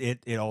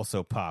 It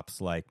also pops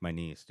like my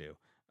knees do.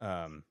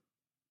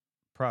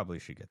 Probably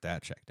should get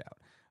that checked out.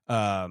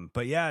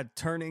 But yeah,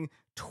 turning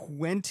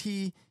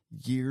 20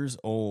 years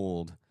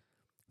old,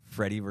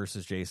 Freddy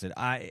vs. Jason.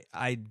 I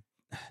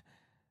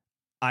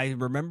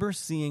remember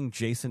seeing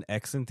Jason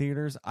X in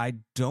theaters. I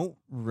don't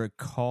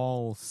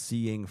recall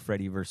seeing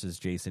Freddy vs.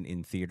 Jason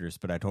in theaters,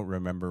 but I don't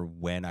remember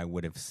when I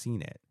would have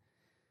seen it.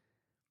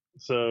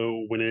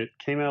 So when it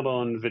came out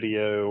on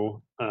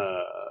video,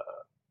 I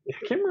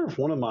can't remember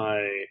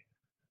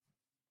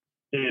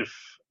if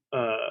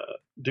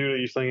dude I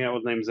used to hang out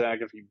with named Zach,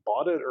 if he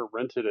bought it or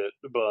rented it,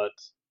 but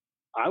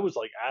I was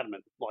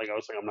adamant. I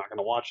was like, I'm not going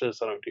to watch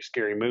this. I don't do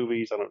scary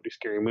movies. And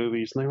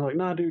they were like,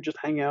 nah, dude, just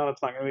hang out.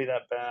 It's not going to be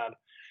that bad.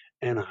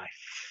 And I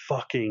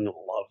fucking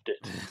loved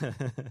it.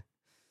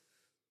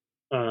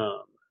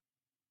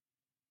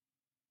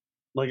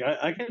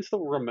 I can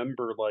still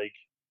remember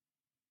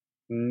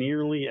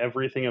nearly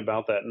everything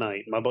about that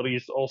night. My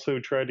buddies also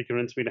tried to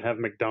convince me to have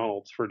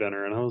McDonald's for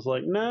dinner, and I was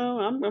like,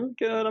 no, I'm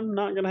good. I'm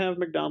not going to have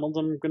McDonald's.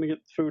 I'm going to get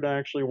the food I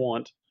actually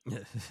want.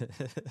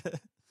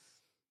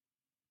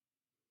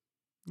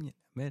 Yeah,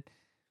 man.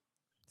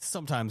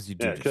 Sometimes you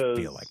do just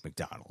feel like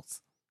McDonald's.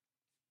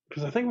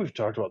 Because I think we've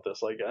talked about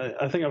this.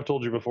 I think I've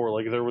told you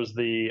before, there was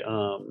the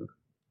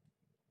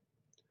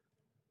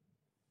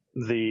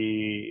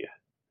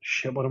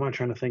shit, what am I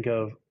trying to think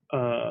of?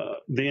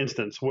 The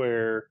instance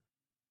where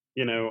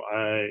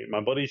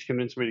my buddies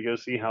convinced me to go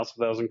see House of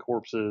a Thousand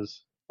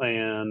Corpses,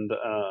 and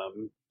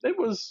it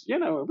was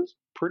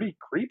pretty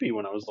creepy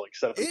when I was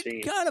 17.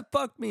 It kind of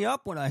fucked me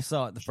up when I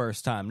saw it the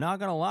first time, not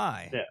gonna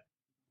lie. Yeah.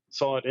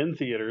 Saw it in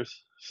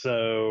theaters,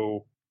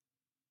 so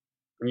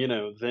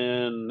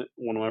then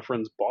one of my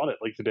friends bought it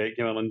the day it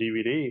came out on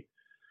DVD,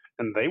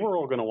 and they were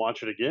all going to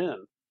watch it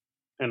again,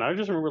 and I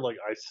just remember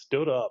I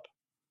stood up,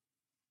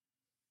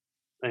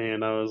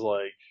 and I was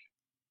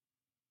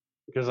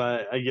because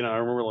I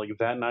remember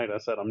that night I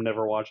said I'm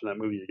never watching that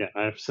movie again.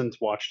 I have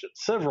since watched it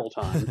several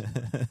times,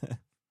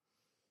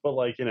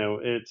 but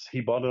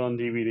he bought it on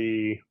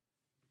DVD,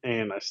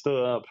 and I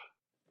stood up,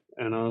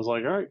 and I was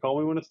like, all right, call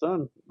me when it's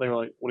done. They were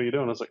like, what are you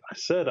doing? I was like, I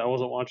said I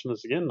wasn't watching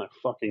this again, and I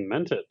fucking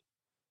meant it.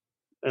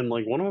 And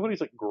one of my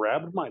buddies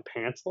grabbed my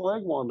pants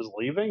leg while I was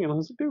leaving, and I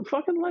was like, dude,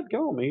 fucking let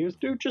go of me. He goes,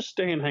 dude, just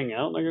stay and hang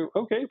out. And I go,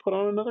 okay, put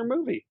on another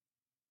movie.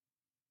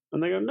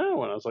 And they go,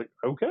 no. And I was like,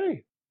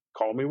 okay,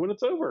 call me when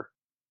it's over.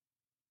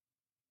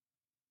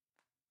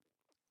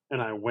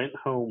 And I went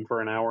home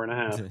for an hour and a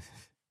half.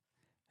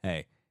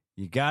 Hey,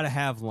 you got to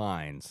have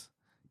lines.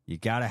 You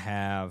got to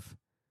have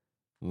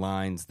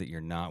lines that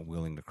you're not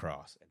willing to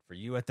cross. And for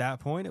you at that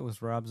point, it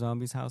was Rob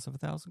Zombie's House of a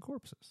Thousand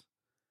Corpses.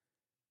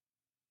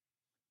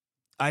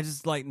 I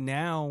just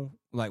now,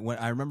 when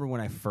I remember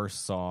when I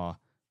first saw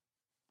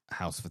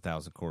House of a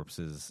Thousand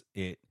Corpses,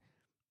 it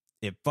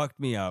fucked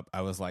me up.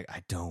 I was like,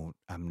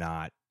 I'm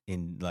not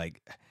in,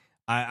 like,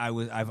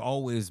 I've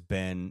always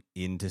been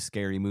into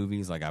scary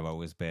movies. Like, I've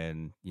always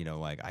been,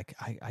 like,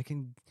 I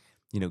can,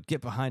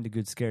 get behind a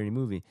good scary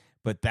movie.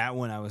 But that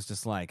one, I was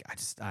just like,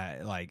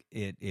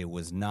 it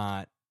was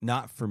not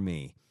for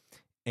me.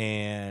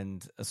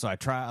 And so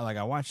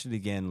I watched it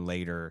again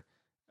later,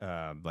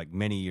 like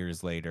many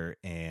years later.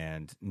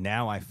 And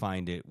now I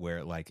find it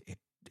where, like,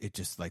 it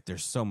just, like,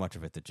 there's so much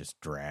of it that just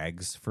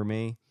drags for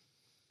me.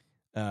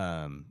 Where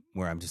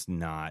I'm just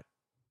not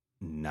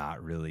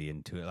really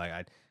into it.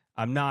 Like,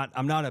 I'm not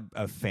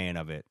a fan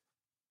of it,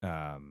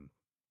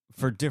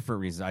 for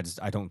different reasons.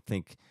 I don't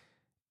think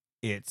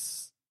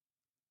it's,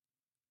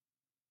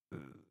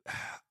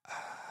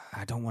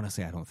 I don't want to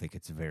say I don't think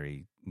it's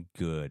very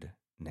good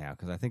now,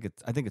 because I think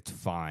it's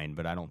fine,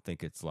 but I don't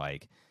think it's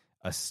like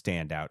a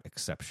standout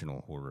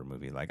exceptional horror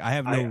movie. Like, I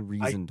have no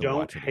reason to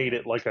watch it. I don't hate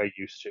it like I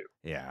used to.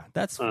 Yeah,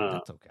 that's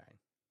okay.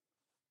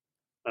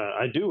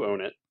 I do own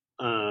it.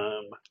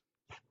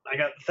 I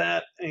got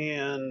that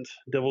and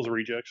Devil's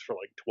Rejects for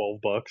like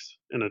 $12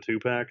 in a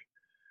 2-pack.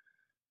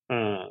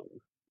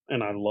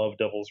 And I love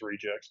Devil's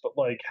Rejects, but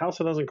like House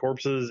of a Thousand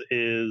Corpses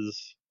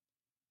is,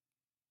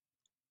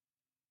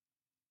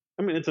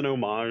 I mean, it's an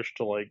homage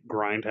to like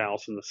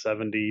Grindhouse in the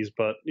 70s,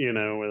 but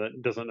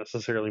that doesn't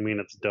necessarily mean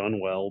it's done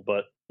well.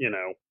 But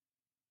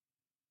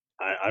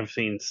I've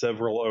seen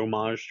several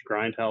homage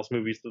Grindhouse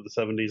movies to the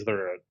 70s that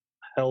are a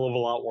hell of a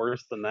lot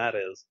worse than that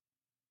is.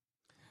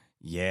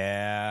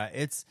 Yeah,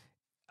 it's,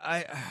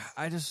 I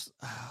just,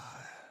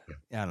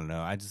 I don't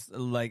know. I just,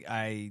 like,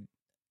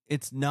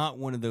 it's not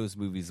one of those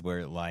movies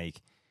where,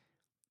 like,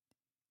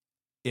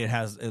 it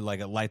has, like,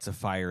 it lights a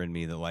fire in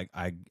me that, like,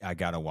 I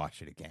gotta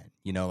watch it again.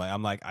 Like,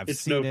 I'm like, I've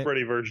seen it. It's no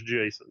Freddy vs.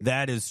 Jason.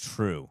 That is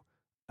true.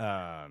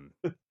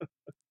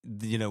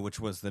 Which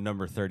was the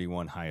number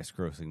 31 highest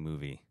grossing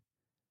movie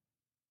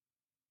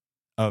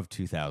of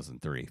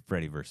 2003,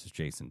 Freddy vs.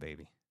 Jason,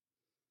 baby.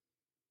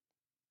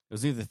 It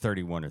was either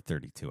 31 or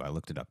 32. I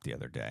looked it up the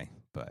other day,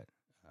 but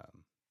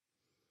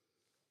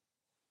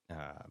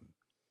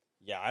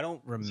yeah, I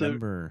don't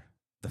remember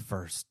the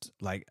first.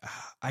 Like,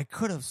 I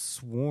could have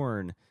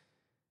sworn,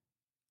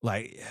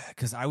 like,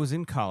 because I was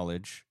in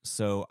college,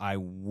 so I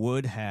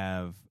would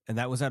have, and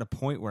that was at a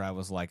point where I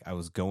was like, I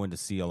was going to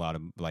see a lot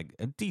of, like,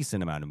 a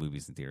decent amount of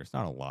movies in theaters,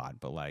 not a lot,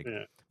 but like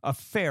a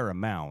fair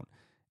amount,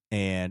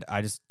 and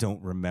I just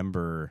don't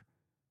remember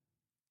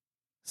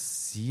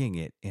seeing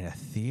it in a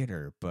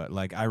theater. But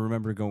like, I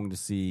remember going to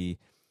see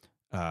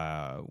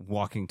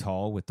Walking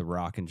Tall with The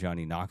Rock and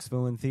Johnny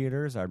Knoxville in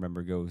theaters. I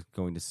remember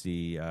going to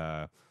see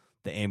the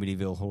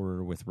Amityville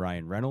Horror with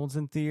Ryan Reynolds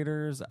in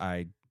theaters.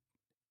 I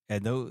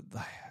don't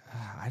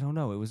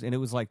know. It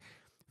was like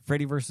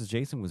Freddy vs.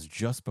 Jason was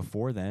just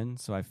before then,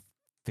 so I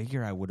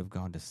figure I would have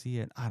gone to see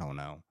it. I don't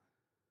know.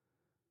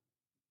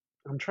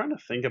 I'm trying to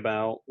think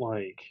about,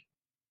 like,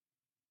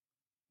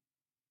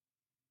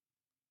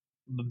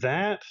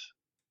 that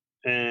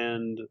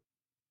and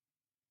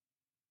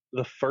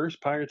the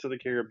first Pirates of the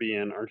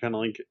Caribbean are kind of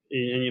like,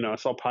 and I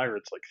saw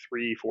Pirates like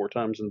 3-4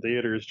 times in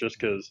theaters just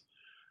because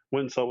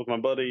went and saw it with my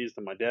buddies.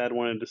 Then my dad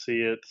wanted to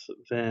see it.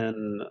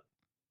 Then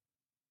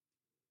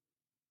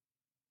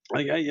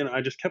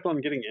I just kept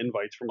on getting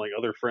invites from like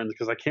other friends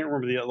because I can't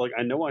remember like,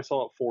 I know I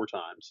saw it 4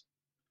 times,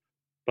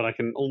 but I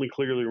can only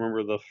clearly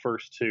remember the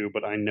first 2.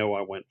 But I know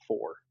I went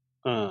 4.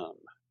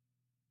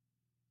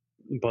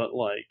 But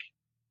like,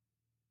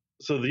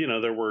 so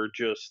there were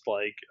just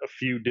like a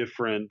few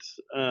different,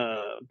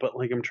 but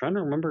like, I'm trying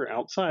to remember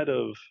outside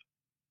of,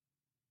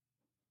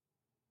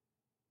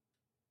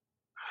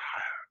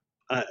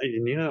 I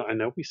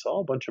know we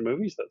saw a bunch of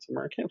movies that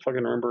summer. I can't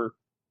fucking remember.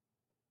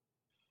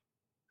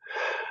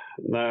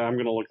 Nah, I'm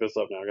gonna look this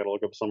up now. I gotta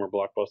look up summer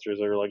blockbusters.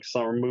 They're like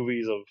summer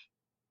movies of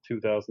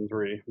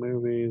 2003.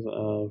 Movies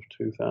of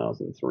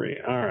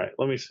 2003. All right,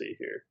 let me see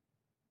here.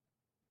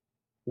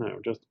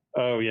 No,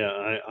 oh yeah,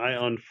 I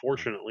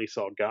unfortunately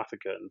saw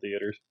Gothica in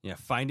theaters. Yeah,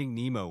 Finding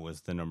Nemo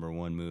was the number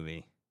 1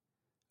 movie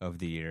of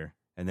the year,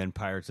 and then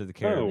Pirates of the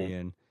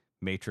Caribbean,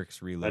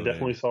 Matrix Reloaded. I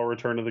definitely saw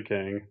Return of the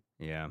King.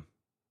 Yeah,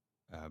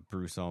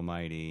 Bruce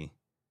Almighty,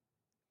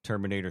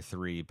 Terminator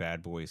 3,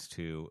 Bad Boys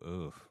 2.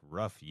 Ooh,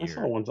 rough year. I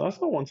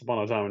saw Once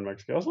Upon a Time in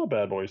Mexico. I saw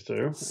Bad Boys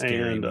 2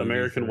 Scary and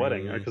American 3.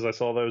 Wedding because I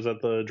saw those at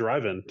the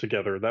drive-in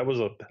together. That was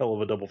a hell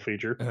of a double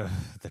feature.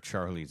 The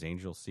Charlie's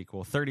Angels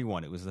sequel,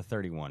 31. It was the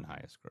 31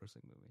 highest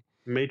grossing movie.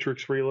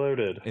 Matrix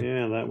Reloaded.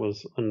 Yeah, that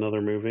was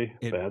another movie.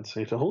 Bad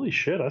Santa. Holy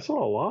shit, I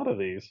saw a lot of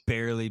these.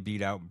 Barely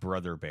beat out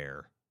Brother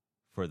Bear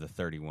for the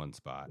 31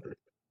 spot.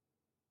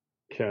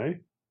 Okay.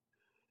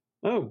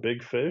 Oh,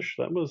 Big Fish.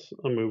 That was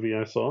a movie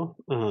I saw.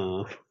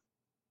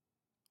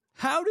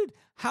 How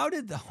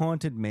did the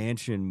Haunted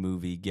Mansion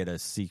movie get a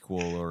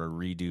sequel or a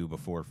redo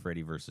before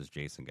Freddy vs.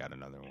 Jason got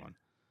another one?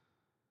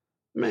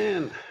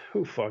 Man,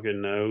 who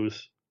fucking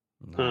knows?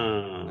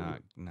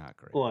 Not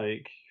great.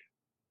 Like,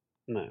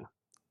 no.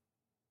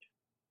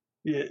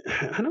 Yeah,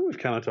 I know we've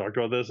kind of talked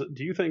about this. Like,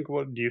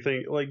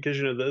 because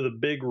the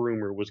big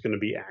rumor was going to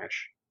be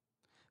Ash.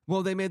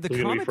 Well, they made the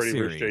It's comic Freddy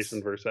series. versus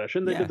Jason versus Ash,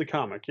 and they did the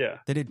comic. Yeah,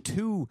 they did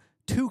two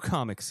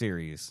comic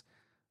series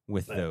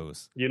with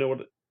those. You know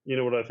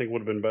what I think would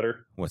have been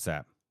better? What's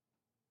that?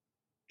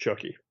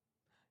 Chucky.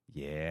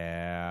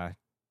 Yeah.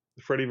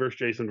 Freddy versus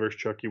Jason versus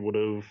Chucky would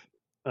have.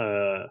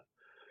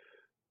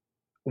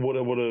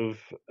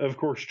 Of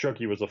course,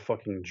 Chucky was a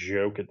fucking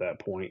joke at that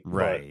point,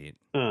 right?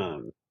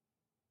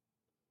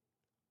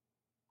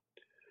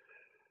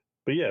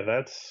 But yeah,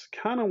 that's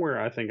kind of where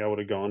I think I would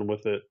have gone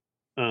with it.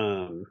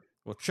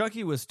 Well,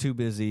 Chucky was too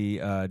busy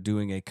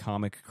doing a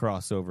comic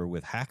crossover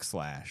with Hack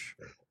Slash.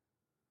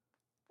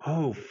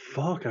 Oh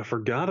fuck! I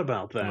forgot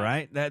about that.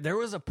 Right? That there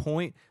was a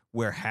point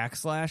where Hack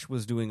Slash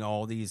was doing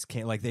all these,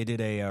 like they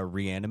did a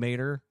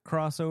Reanimator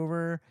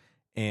crossover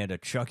and a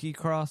Chucky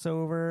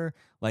crossover.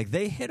 Like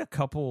they hit a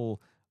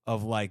couple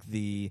of like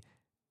I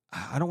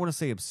don't want to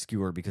say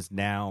obscure because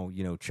now,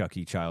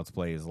 Chucky Child's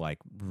Play is like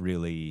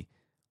really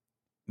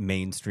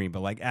mainstream,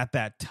 but like at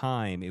that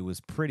time it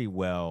was pretty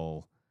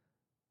well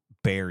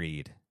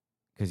buried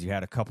because you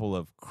had a couple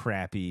of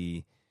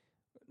crappy,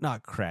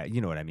 not crap, you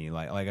know what I mean?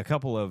 Like a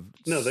couple of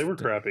no, they were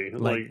crappy.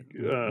 Like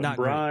not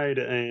Bride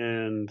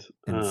and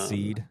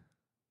Seed.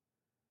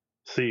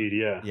 Seed,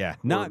 yeah, yeah,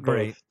 not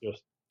great.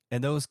 Just...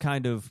 And those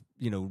kind of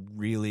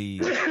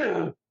really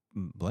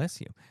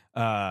bless you,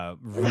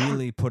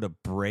 really put a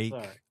break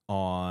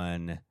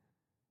on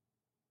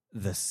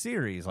the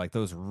series. Like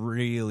those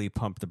really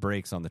pumped the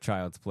brakes on the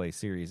Child's Play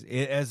series,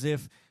 as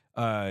if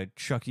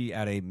Chucky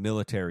at a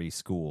military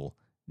school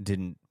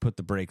didn't put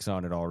the brakes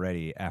on it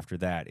already. After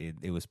that,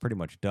 it was pretty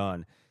much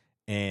done.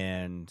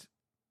 And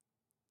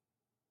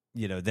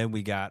then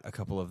we got a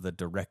couple of the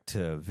direct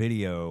to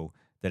video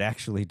that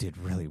actually did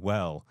really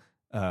well,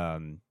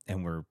 and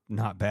were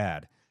not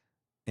bad.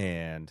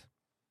 And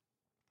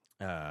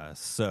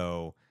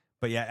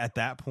but yeah, at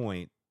that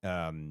point,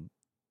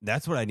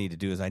 that's what I need to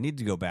do. Is I need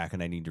to go back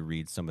and I need to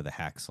read some of the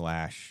Hack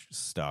Slash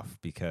stuff,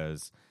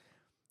 because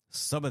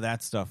some of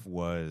that stuff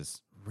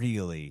was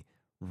really,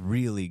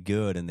 really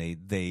good, and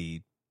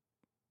they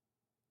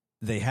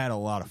had a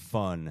lot of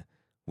fun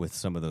with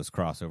some of those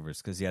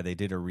crossovers. Because they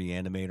did a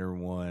Reanimator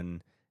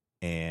one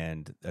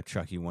and a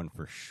Chucky one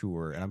for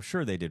sure, and I'm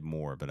sure they did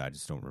more, but I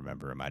just don't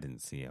remember them. I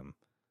didn't see them.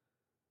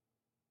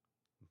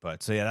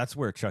 But so that's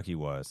where Chucky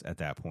was at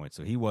that point.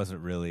 So he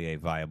wasn't really a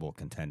viable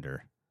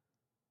contender.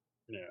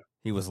 Yeah,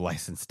 he was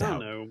licensed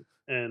out. No,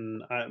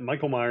 and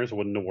Michael Myers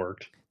wouldn't have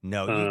worked.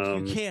 No,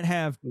 you can't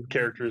have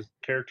characters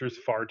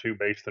far too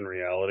based in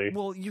reality.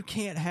 Well, you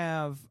can't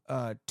have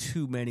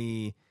too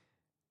many.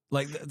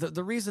 Like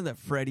the reason that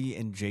Freddy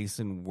and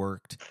Jason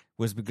worked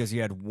was because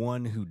you had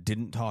one who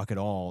didn't talk at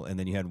all, and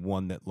then you had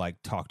one that like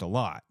talked a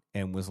lot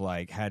and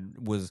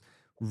was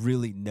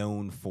really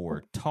known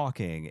for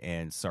talking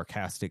and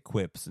sarcastic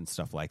quips and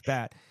stuff like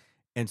that.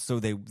 And so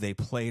they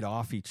played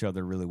off each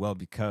other really well,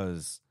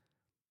 because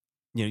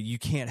you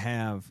can't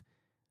have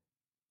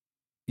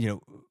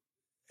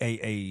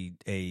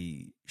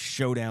a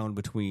showdown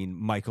between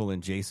Michael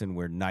and Jason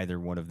where neither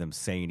one of them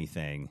say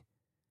anything.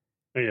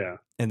 Yeah.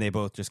 And they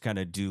both just kind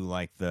of do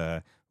like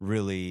the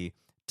really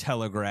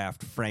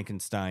telegraphed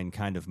Frankenstein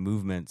kind of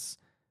movements,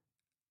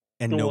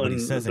 and nobody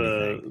says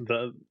anything.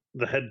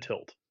 The head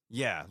tilt.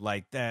 Yeah,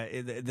 like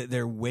that.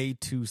 They're way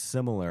too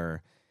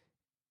similar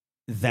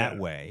that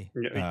way.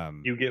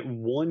 You get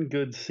one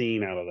good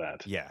scene out of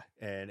that. Yeah,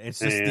 and it's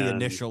just the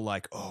initial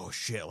like, oh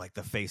shit, like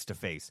the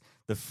face-to-face.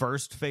 The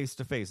first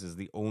face-to-face is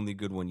the only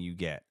good one you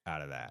get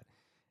out of that.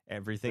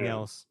 Everything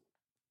else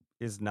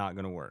is not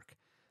going to work.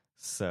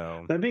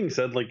 So that being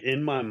said, like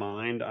in my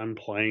mind, I'm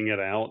playing it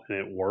out and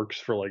it works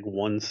for like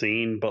one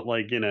scene, but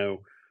like,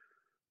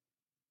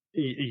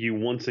 you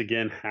once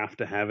again have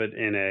to have it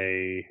in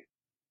a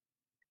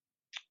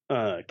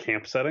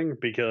camp setting,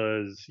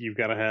 because you've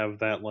got to have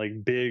that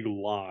like big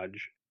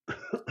lodge.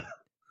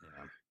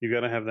 You got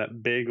to have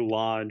that big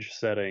lodge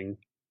setting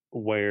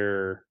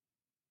where,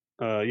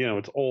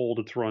 it's old,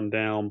 it's run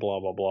down, blah,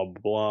 blah, blah,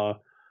 blah.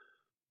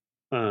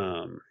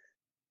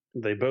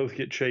 They both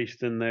get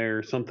chased in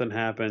there. Something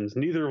happens.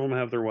 Neither of them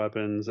have their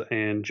weapons.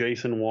 And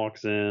Jason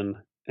walks in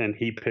and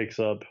he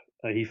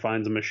he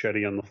finds a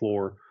machete on the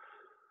floor.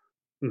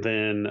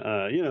 Then,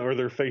 or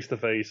they're face to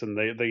face and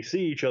they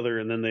see each other,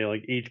 and then they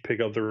like each pick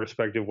up their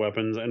respective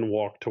weapons and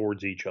walk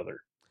towards each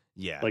other.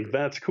 Yeah. Like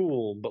that's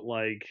cool. But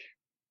like,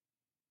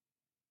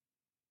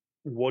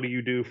 what do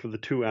you do for the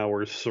 2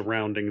 hours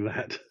surrounding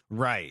that?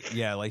 Right.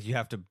 Yeah. Like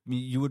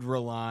you would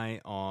rely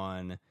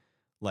on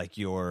like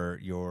your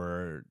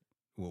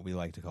what we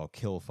like to call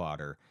kill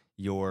fodder,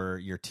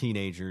 your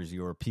teenagers,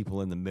 your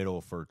people in the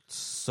middle for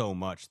so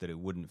much that it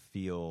wouldn't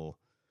feel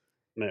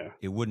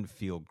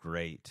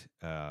great.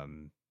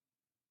 Like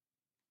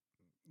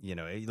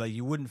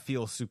you wouldn't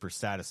feel super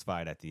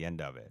satisfied at the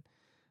end of it.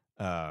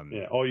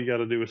 All you got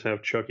to do is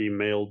have Chucky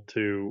mailed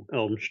to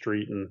Elm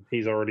Street, and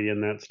he's already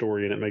in that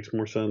story, and it makes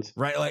more sense.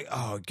 Right? Like,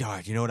 oh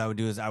god, you know what I would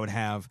do is I would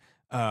have.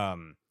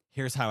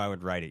 Here's how I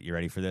would write it. You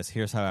ready for this?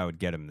 Here's how I would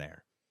get him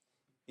there.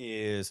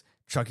 Is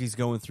Chucky's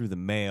going through the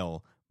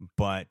mail,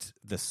 but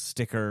the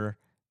sticker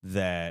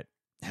that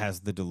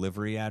has the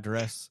delivery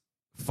address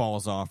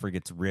falls off or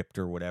gets ripped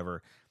or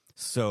whatever.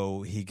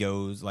 So he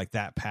goes, like,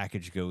 that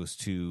package goes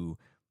to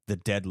the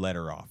dead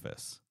letter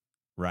office,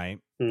 right?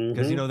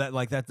 Because you know that,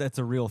 like, that's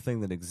a real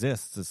thing that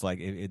exists. It's like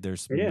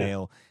there's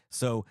mail.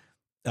 So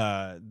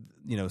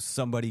you know,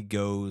 somebody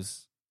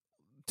goes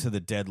to the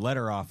dead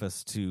letter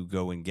office to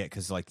go and get,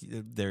 because like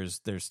there's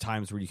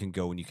times where you can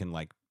go and you can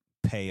like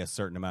pay a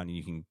certain amount and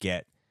you can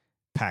get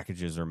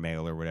packages or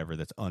mail or whatever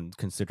that's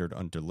considered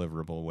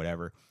undeliverable,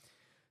 whatever.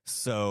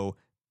 So,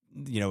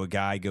 you know, a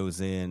guy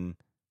goes in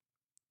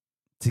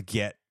to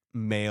get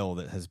mail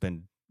that has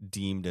been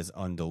deemed as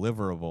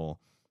undeliverable,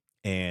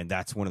 and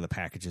that's one of the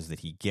packages that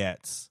he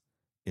gets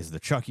is the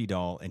Chucky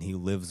doll, and he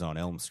lives on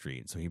Elm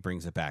Street. So he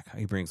brings it back.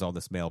 He brings all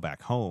this mail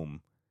back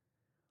home,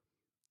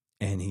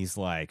 and he's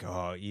like,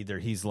 oh, either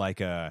he's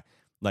like a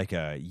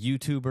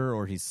YouTuber,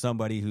 or he's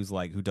somebody who's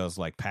like, who does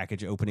like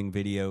package opening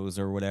videos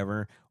or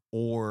whatever.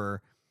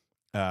 Or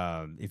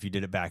if you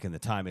did it back in the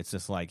time, it's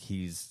just like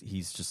he's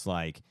just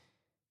like,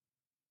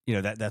 you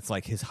know, that's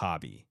like his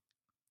hobby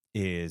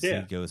is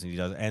he goes and he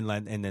does, and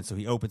then so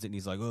he opens it and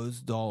he's like, oh,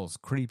 this doll's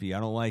creepy, I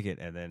don't like it.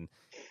 And then,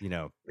 you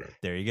know,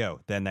 there you go.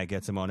 Then that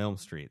gets him on Elm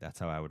Street. That's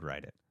how I would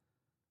write it.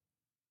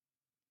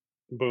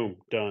 Boom,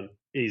 done,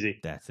 easy.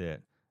 That's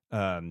it.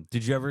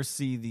 Did you ever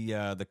see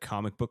the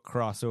comic book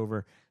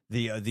crossover,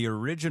 the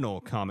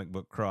original comic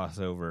book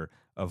crossover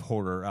of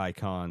horror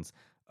icons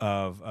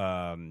of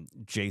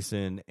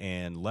Jason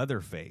and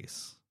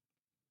Leatherface?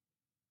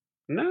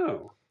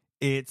 No.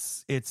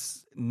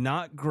 It's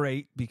not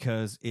great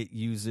because it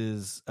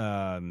uses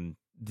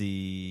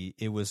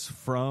it was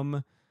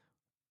from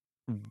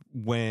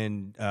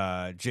when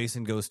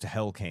Jason Goes to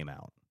Hell came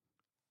out.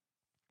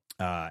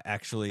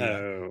 Actually,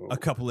 a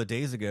couple of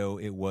days ago,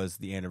 it was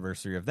the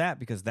anniversary of that,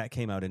 because that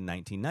came out in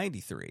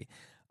 1993.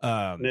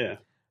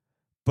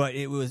 But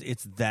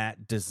it's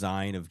that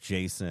design of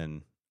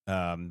Jason.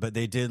 But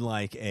they did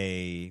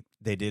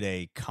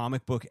a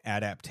comic book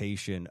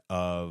adaptation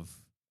of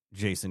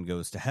Jason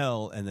Goes to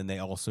Hell, and then they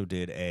also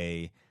did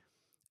a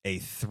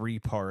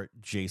 3-part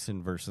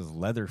Jason versus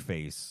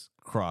Leatherface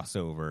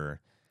crossover.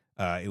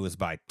 It was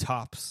by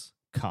Topps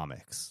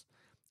Comics,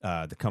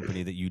 the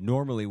company that you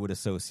normally would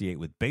associate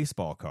with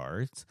baseball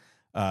cards.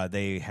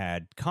 They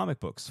had comic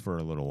books for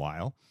a little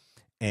while,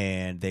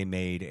 and they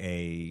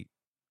made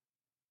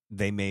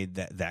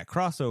that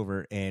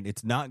crossover, and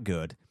it's not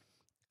good,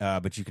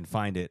 but you can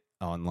find it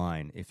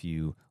online if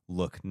you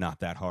look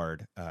not that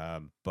hard.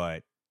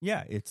 But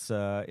yeah, it's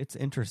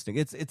interesting.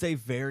 It's a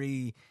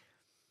very,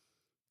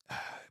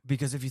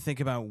 because if you think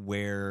about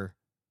where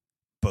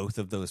both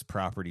of those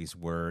properties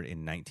were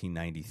in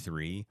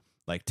 1993,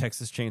 like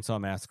Texas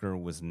Chainsaw Massacre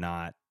was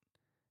not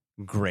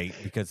great,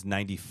 because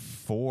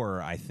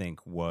 94, I think,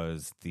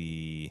 was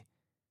the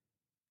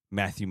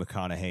Matthew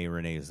McConaughey,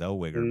 Renee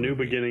Zellweger New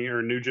movie. Beginning,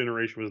 or New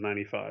Generation, was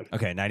 95.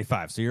 Okay,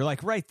 95. So you're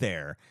like right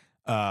there.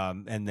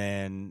 And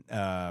then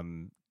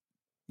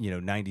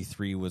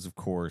 93 was, of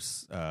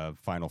course,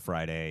 Final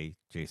Friday,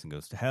 Jason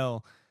Goes to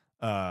Hell.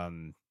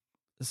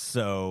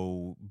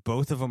 So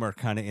both of them are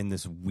kind of in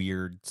this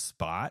weird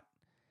spot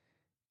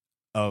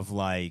of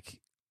like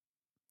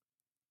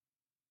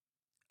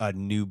a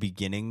new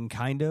beginning,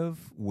 kind of,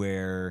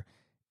 where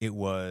it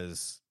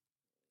was,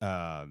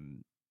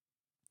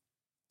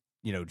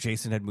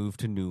 Jason had moved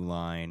to New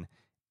Line,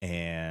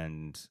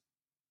 and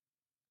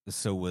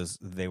so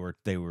they were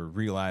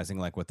realizing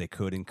like what they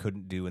could and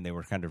couldn't do, and they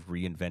were kind of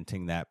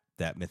reinventing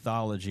that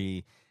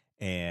mythology,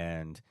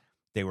 and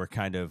they were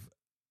kind of,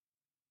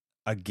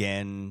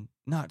 again,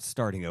 not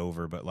starting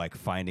over, but like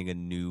finding a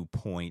new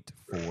point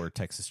for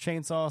Texas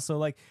Chainsaw. So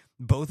like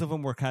both of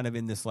them were kind of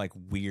in this like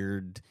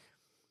weird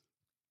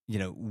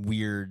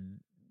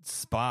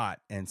spot,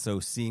 and so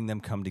seeing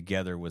them come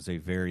together was a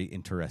very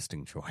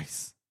interesting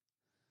choice.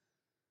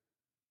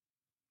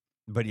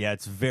 But yeah,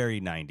 it's very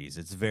 90s.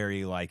 It's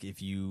very like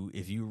if you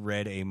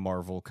read a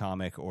Marvel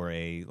comic, or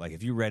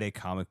if you read a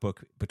comic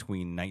book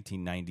between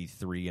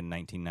 1993 and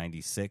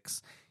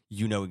 1996,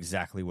 you know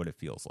exactly what it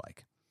feels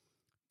like,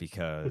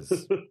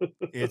 because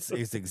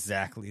it's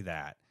exactly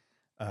that.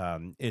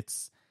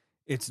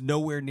 It's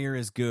nowhere near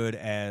as good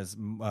as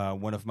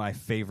one of my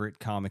favorite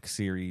comic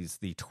series,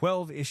 the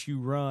 12-issue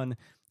run,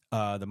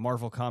 the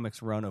Marvel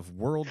Comics run of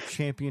World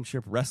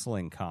Championship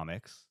Wrestling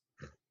comics.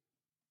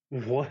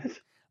 What?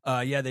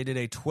 Yeah, they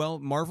did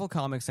Marvel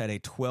Comics had a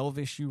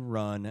 12-issue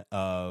run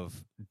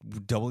of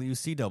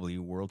WCW,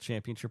 World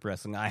Championship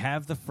Wrestling. I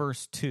have the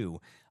first 2.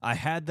 I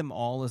had them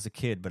all as a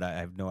kid, but I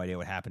have no idea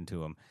what happened to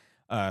them.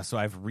 So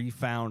I've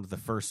refound the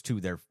first 2.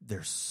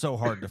 They're so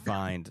hard to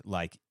find,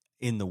 like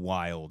in the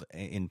wild,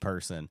 in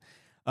person.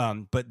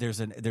 But there's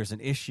an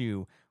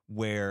issue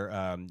where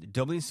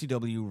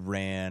WCW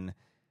ran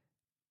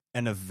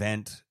an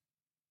event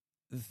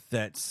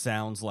that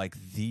sounds like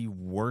the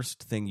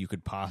worst thing you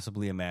could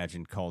possibly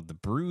imagine, called the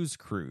Bruise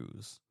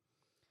Cruise.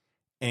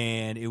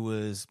 And it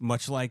was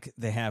much like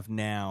they have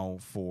now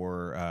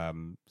for,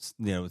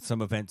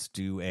 some events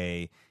do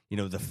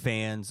the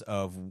fans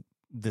of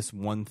this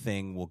one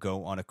thing will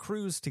go on a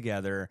cruise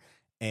together,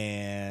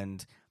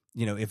 and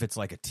if it's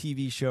like a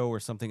TV show or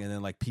something, and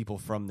then like people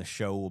from the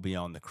show will be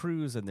on the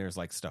cruise and there's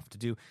like stuff to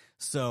do.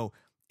 So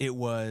it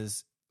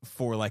was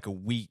for like a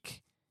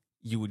week,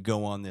 you would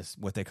go on this,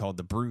 what they called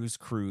the Bruise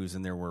Cruise,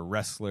 and there were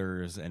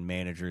wrestlers and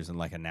managers and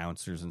like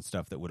announcers and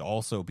stuff that would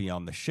also be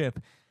on the ship.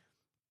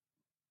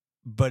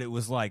 But it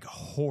was like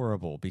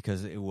horrible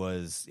because it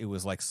was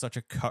like such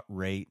a cut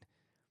rate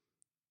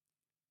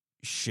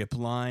ship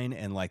line,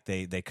 and like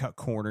they cut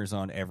corners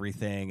on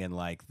everything, and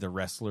like the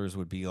wrestlers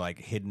would be like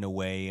hidden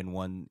away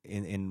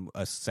in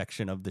a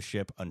section of the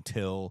ship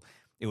until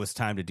it was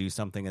time to do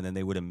something, and then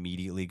they would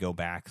immediately go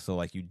back. So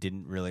like you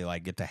didn't really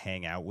like get to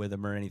hang out with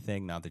them or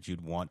anything, not that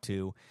you'd want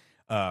to.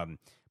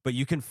 But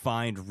you can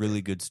find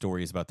really good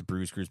stories about the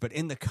Bruise Cruise. But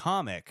in the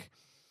comic,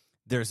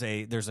 there's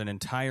an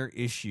entire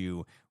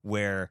issue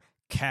where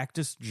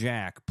Cactus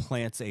Jack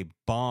plants a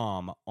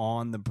bomb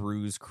on the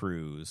Bruise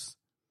Cruise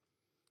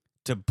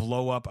to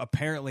blow up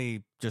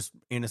apparently just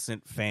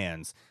innocent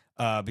fans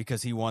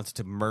because he wants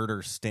to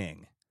murder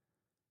Sting.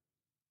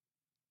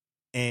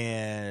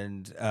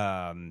 And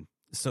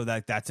so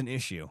that's an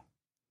issue.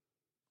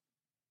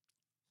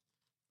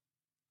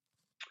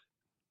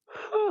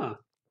 Huh.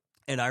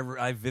 And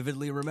I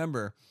vividly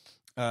remember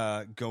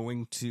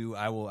going to,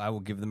 I will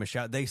give them a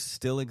shout. They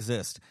still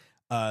exist.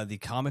 The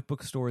comic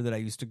book store that I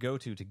used to go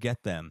to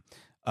get them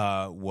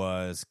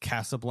was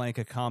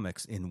Casablanca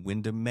Comics in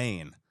Windham,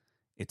 Maine.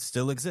 It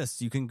still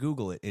exists. You can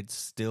Google it. It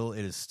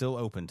is still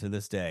open to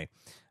this day.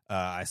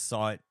 I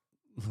saw it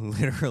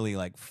literally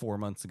like 4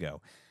 months ago.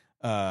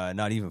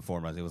 Not even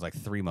 4 months. It was like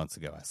 3 months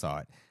ago. I saw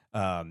it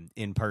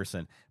in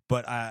person.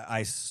 But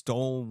I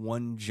stole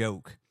one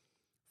joke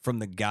from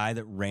the guy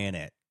that ran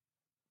it.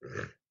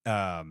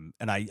 And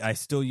I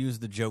still use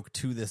the joke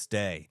to this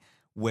day,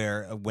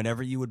 where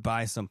whenever you would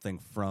buy something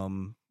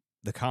from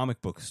the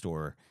comic book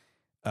store,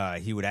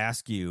 he would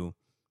ask you,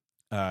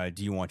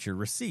 do you want your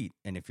receipt?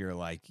 And if you're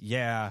like,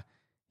 yeah,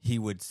 he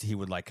would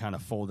like kind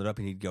of fold it up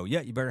and he'd go,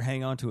 yeah, you better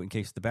hang on to it in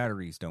case the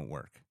batteries don't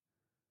work.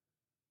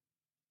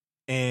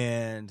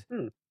 And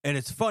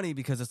it's funny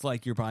because it's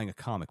like you're buying a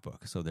comic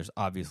book, so there's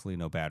obviously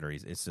no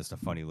batteries. It's just a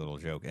funny little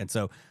joke. And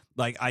so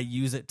like I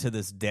use it to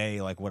this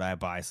day, like when I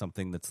buy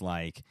something that's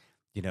like,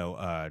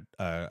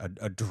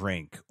 a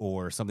drink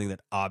or something that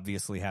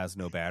obviously has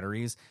no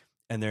batteries,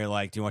 and they're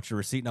like, do you want your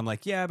receipt? And I'm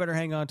like, yeah, I better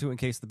hang on to it in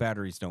case the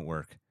batteries don't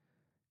work.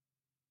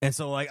 And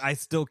so like I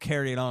still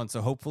carry it on.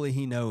 So hopefully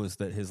he knows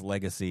that his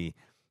legacy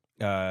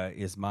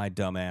is my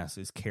dumbass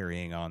is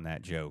carrying on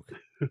that joke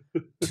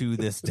to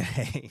this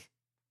day.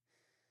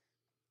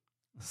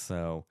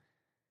 So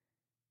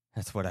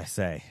that's what I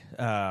say.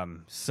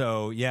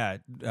 So yeah,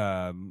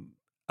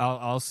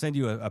 I'll send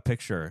you a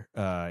picture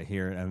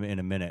here in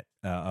a minute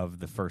of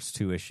the first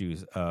two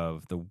issues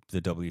of the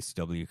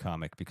WCW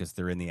comic, because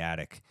they're in the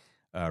attic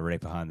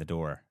right behind the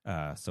door.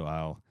 So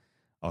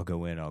I'll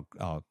go in.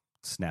 I'll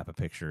snap a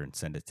picture and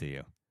send it to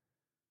you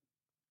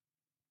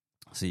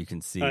so you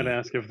can see. I'd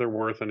ask if they're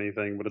worth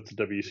anything, but it's a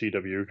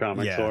WCW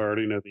comic, Yeah. so I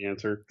already know the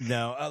answer.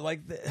 No,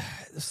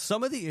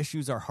 some of the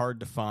issues are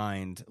hard to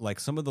find. Like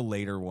some of the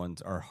later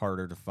ones are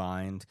harder to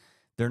find.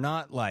 They're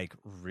not like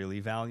really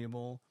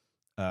valuable,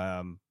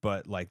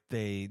 but like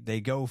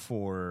they go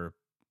for.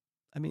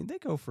 I mean, they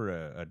go for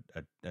a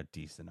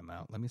decent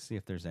amount. Let me see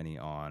if there's any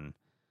on.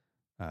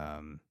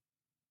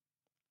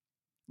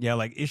 Yeah,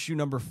 like issue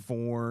number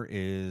 4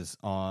 is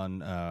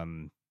on.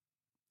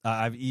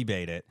 I've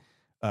eBayed it.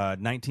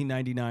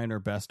 $19.99 or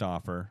best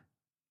offer.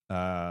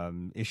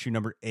 Issue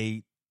number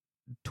 8,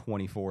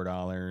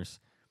 $24.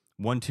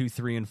 1, 2,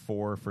 3, and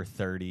 4 for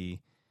 $30.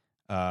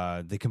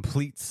 The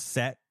complete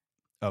set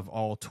of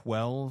all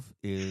 12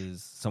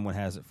 is someone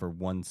has it for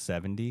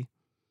 $170.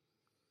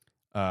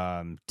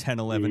 10,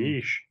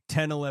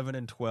 11,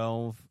 and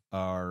 12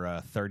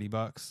 are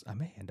 $30. I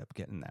may end up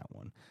getting that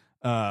one.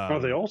 Are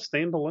they all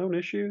standalone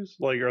issues?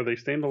 Like, are they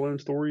standalone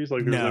stories?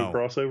 Like, there's no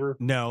crossover?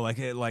 No,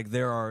 like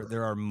there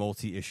are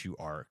multi-issue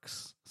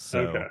arcs. So,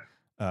 okay.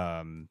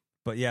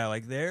 But yeah,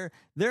 like they're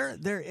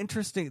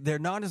interesting. They're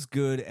not as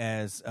good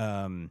as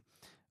in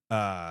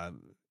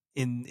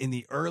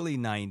the early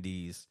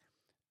 90s.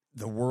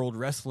 The World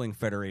Wrestling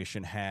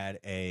Federation had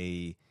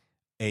a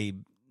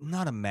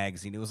not a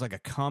magazine. It was like a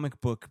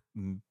comic book.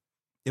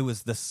 It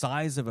was the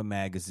size of a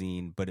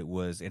magazine, but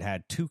it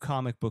had 2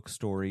 comic book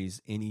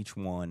stories in each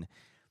one,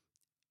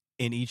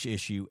 in each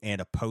issue, and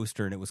a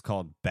poster, and it was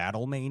called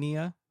Battle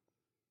Mania.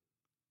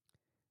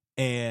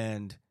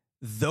 And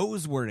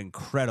those were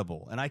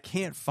incredible, and I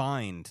can't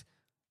find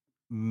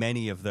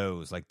many of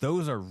those. Like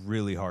those are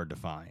really hard to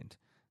find.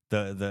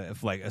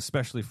 Like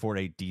especially for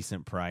a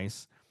decent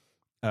price.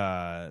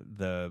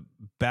 The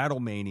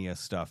Battle Mania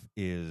stuff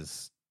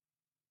is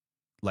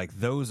like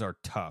those are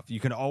tough. You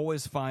can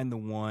always find the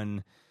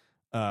one.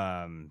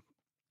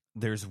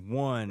 There's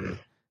one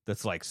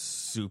that's like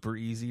super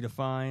easy to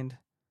find,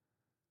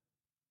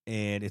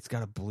 and it's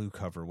got a blue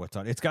cover. What's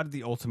on? It's got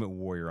the Ultimate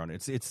Warrior on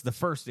it. It's the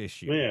first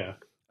issue. Yeah.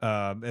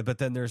 But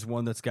then there's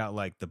one that's got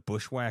like the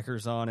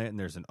Bushwhackers on it, and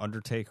there's an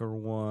Undertaker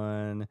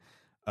one.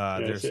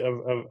 There's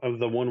of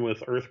the one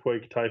with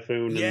Earthquake,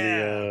 Typhoon,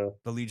 and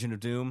the Legion of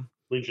Doom.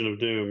 Legion of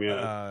Doom,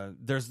 yeah.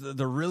 There's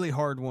the really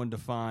hard one to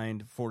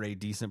find for a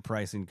decent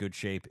price in good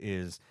shape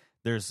is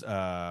there's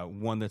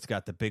one that's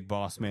got the Big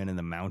Boss Man and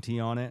the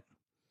Mountie on it.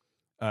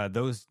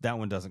 That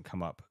one doesn't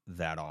come up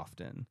that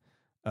often.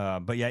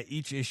 But yeah,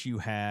 each issue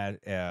had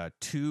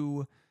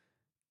two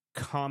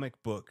comic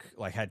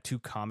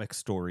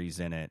stories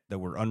in it that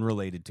were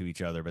unrelated to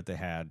each other, but they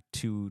had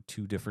two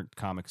different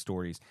comic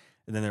stories.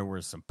 And then there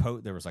was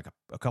there was like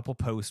a couple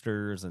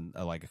posters and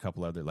like a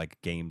couple other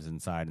like games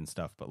inside and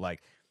stuff. But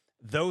like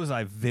those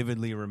I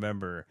vividly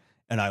remember,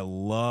 and I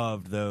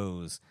loved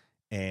those.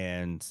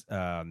 And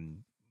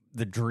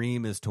the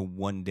dream is to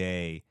one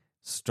day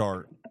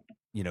start,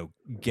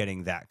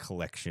 getting that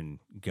collection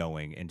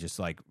going and just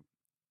like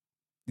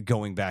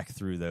going back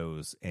through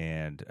those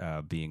and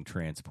being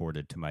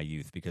transported to my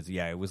youth, because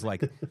it was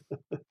like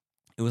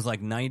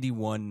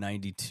 91,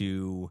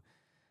 92.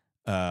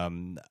 I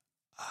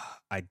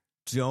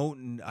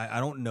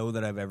don't know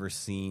that I've ever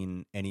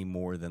seen any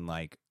more than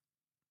like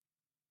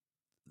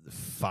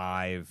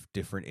 5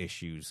 different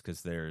issues,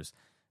 because there's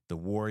the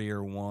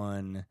Warrior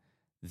one,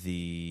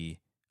 the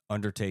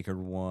Undertaker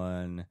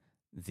one,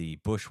 the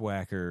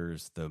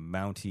Bushwhackers, the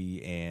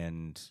Mountie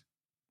and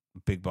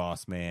Big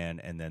Boss Man,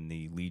 and then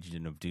the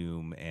Legion of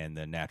Doom and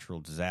the Natural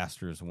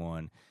Disasters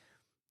one.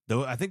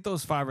 Though I think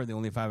those 5 are the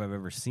only 5 I've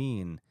ever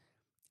seen.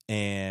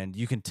 And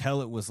you can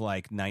tell it was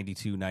like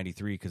 92,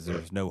 93 because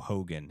there's no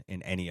Hogan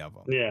in any of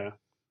them. Yeah.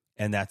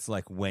 And that's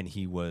like when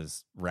he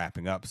was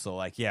wrapping up. So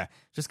like, yeah,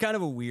 just kind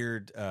of a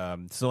weird.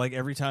 So like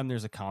every time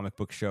there's a comic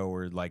book show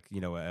or like,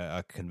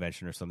 a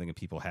convention or something and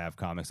people have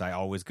comics, I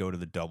always go to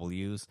the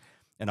W's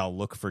and I'll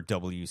look for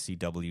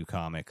WCW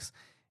comics,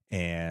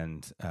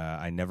 and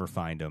I never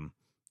find them.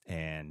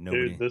 And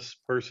nobody. Dude, this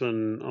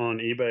person on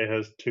eBay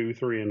has 2,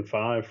 3, and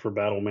 5 for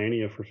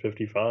Battlemania for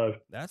 $55.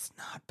 That's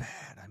not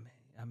bad.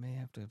 I may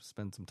have to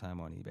spend some time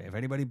on eBay. If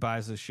anybody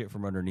buys this shit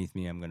from underneath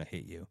me, I'm going to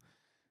hit you.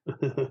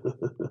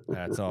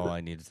 That's all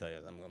I need to tell you.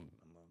 I'm going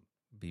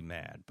to be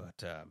mad.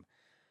 But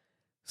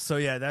so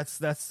yeah, that's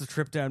the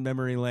trip down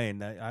memory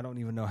lane. I don't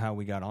even know how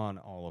we got on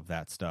all of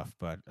that stuff,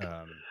 but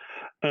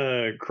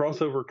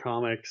crossover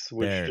comics,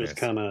 which just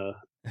kind of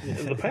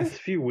the past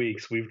few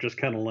weeks we've just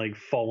kind of like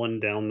fallen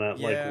down that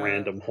like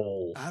random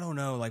hole. I don't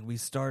know. Like we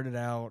started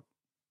out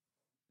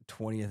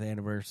 20th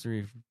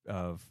anniversary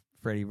of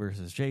Freddy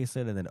versus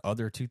Jason, and then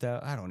other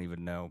 2000. I don't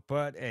even know.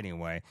 But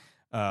anyway,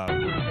 that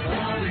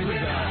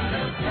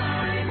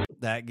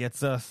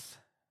gets us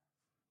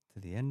to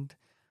the end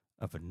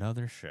of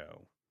another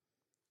show.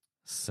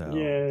 So,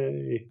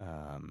 yay!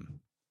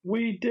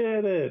 We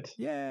did it!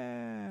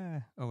 Yeah.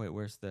 Oh wait,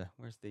 where's the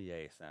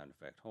yay sound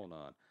effect? Hold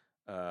on.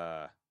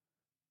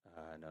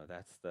 No,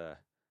 that's the.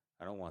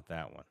 I don't want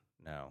that one.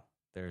 No,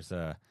 there's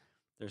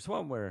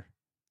one where.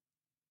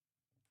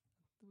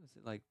 Was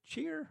it like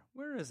cheer?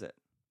 Where is it?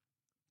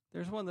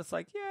 There's one that's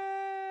like,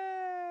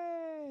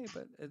 yay!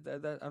 But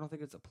I don't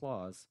think it's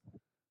applause.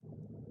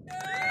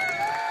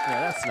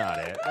 Yeah, that's not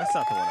it. That's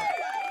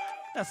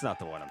not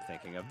the one I'm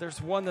thinking of.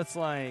 There's one that's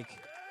like,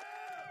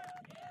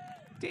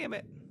 damn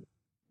it.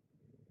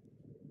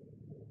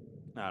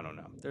 I don't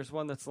know. There's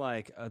one that's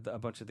like a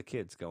bunch of the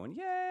kids going,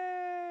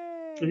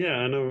 yay! Yeah,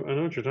 I know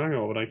what you're talking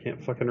about, but I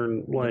can't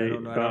fucking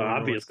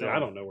obviously, I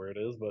don't know where it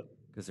is, but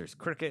because there's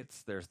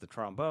crickets, there's the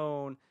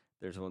trombone,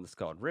 there's one that's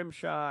called rim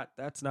shot.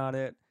 That's not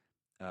it.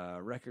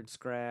 Record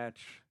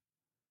scratch,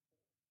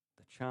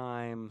 the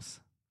chimes.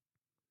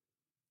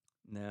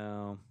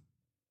 No,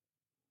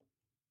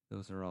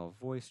 those are all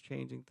voice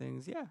changing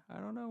things. Yeah, I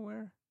don't know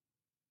where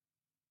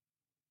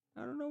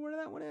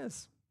that one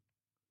is.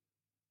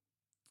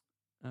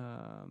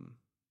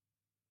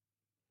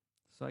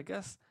 So I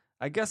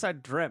guess I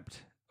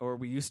dreamt, or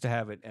we used to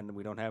have it and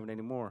we don't have it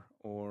anymore,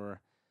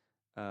 or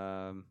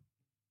I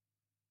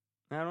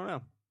don't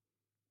know.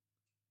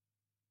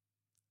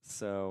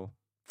 So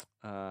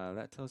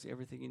that tells you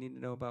everything you need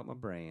to know about my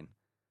brain.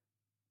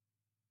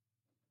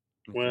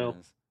 Well,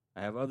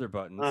 I have other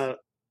buttons.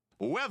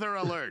 Weather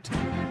alert!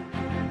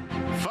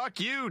 Fuck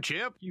you,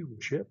 Chip. You,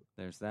 Chip.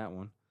 There's that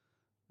one.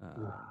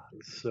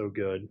 It's so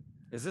good.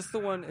 Is this the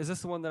one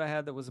that I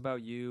had that was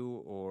about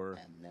you, or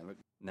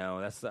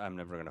no? I'm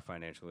never going to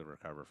financially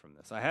recover from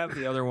this. I have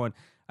the other one.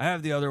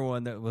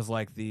 That was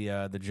like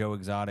the Joe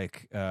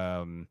Exotic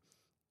does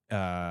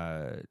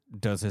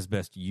his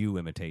best you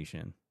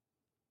imitation.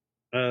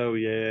 Oh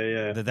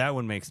yeah. That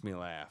one makes me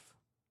laugh.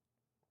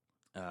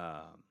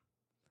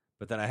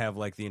 But then I have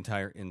like the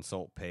entire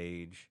insult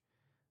page,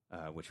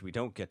 which we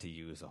don't get to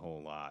use a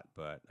whole lot.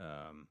 But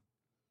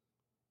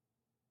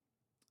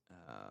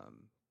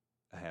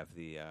I have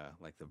the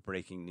like the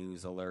breaking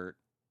news alert.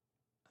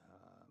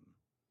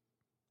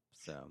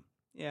 So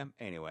yeah.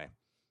 Anyway,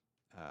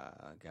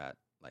 I got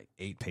like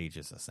 8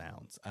 pages of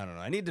sounds. I don't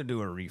know. I need to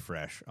do a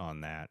refresh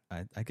on that.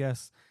 I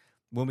guess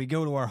when we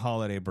go to our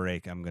holiday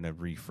break, I'm going to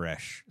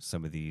refresh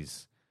some of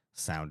these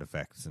sound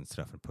effects and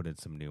stuff and put in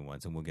some new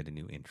ones, and we'll get a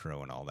new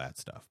intro and all that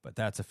stuff. But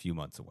that's a few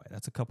months away.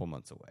 That's a couple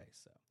months away.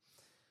 So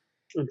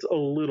It's a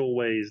little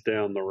ways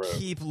down the road.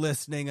 Keep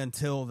listening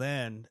until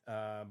then.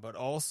 But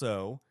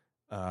also,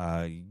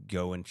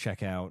 go and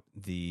check out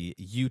the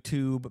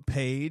YouTube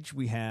page.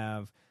 We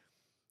have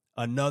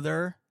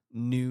another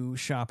new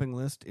shopping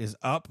list is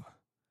up.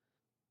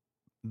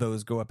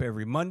 Those go up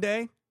every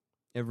Monday.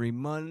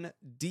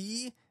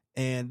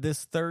 And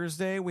this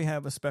Thursday, we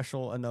have a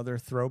special, another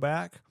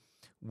throwback,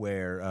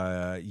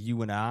 where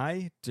you and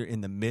I,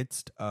 in the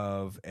midst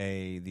of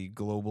the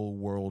global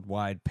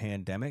worldwide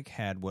pandemic,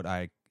 had what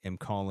I am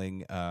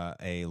calling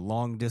a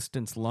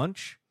long-distance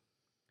lunch.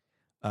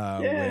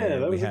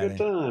 That was a good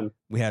time.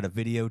 We had a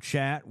video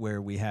chat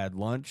where we had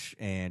lunch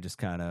and just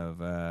kind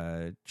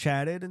of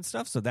chatted and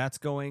stuff. So that's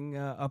going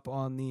up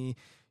on the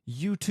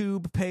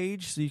YouTube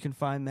page. So you can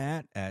find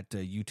that at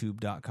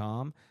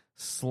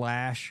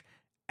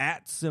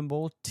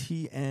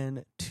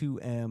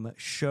youtube.com/@TN2M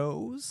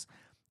shows.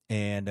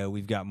 And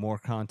we've got more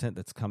content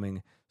that's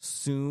coming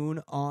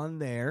soon on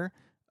there.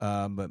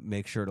 But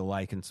make sure to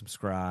like and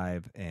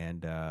subscribe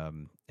and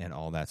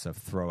all that stuff.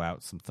 Throw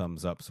out some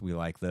thumbs ups. We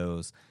like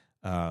those.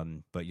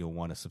 But you'll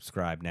want to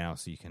subscribe now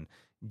so you can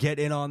get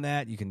in on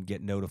that. You can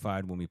get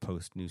notified when we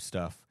post new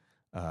stuff.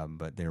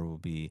 But there will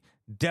be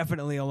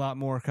definitely a lot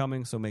more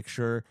coming, so make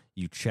sure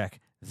you check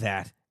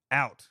that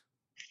out.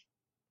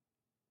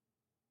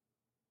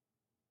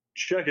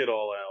 Check it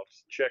all out.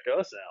 Check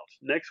us out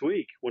next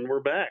week when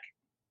we're back.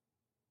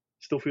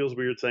 Still feels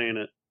weird saying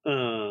it.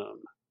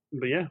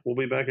 But yeah, we'll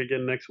be back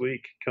again next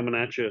week, coming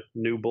at you.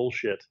 New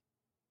bullshit.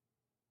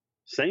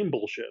 Same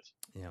bullshit.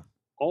 Yeah.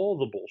 All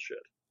the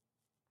bullshit.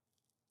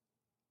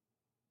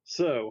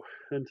 So,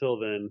 until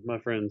then, my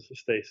friends,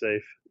 stay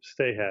safe,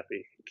 stay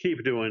happy,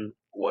 keep doing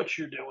what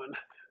you're doing.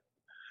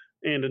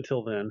 And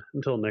until then,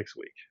 until next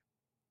week,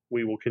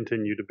 we will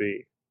continue to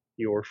be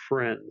your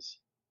friends.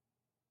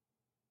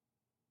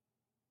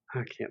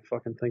 I can't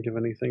fucking think of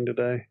anything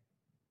today.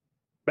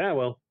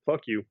 Well,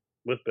 fuck you,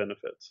 with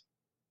benefits.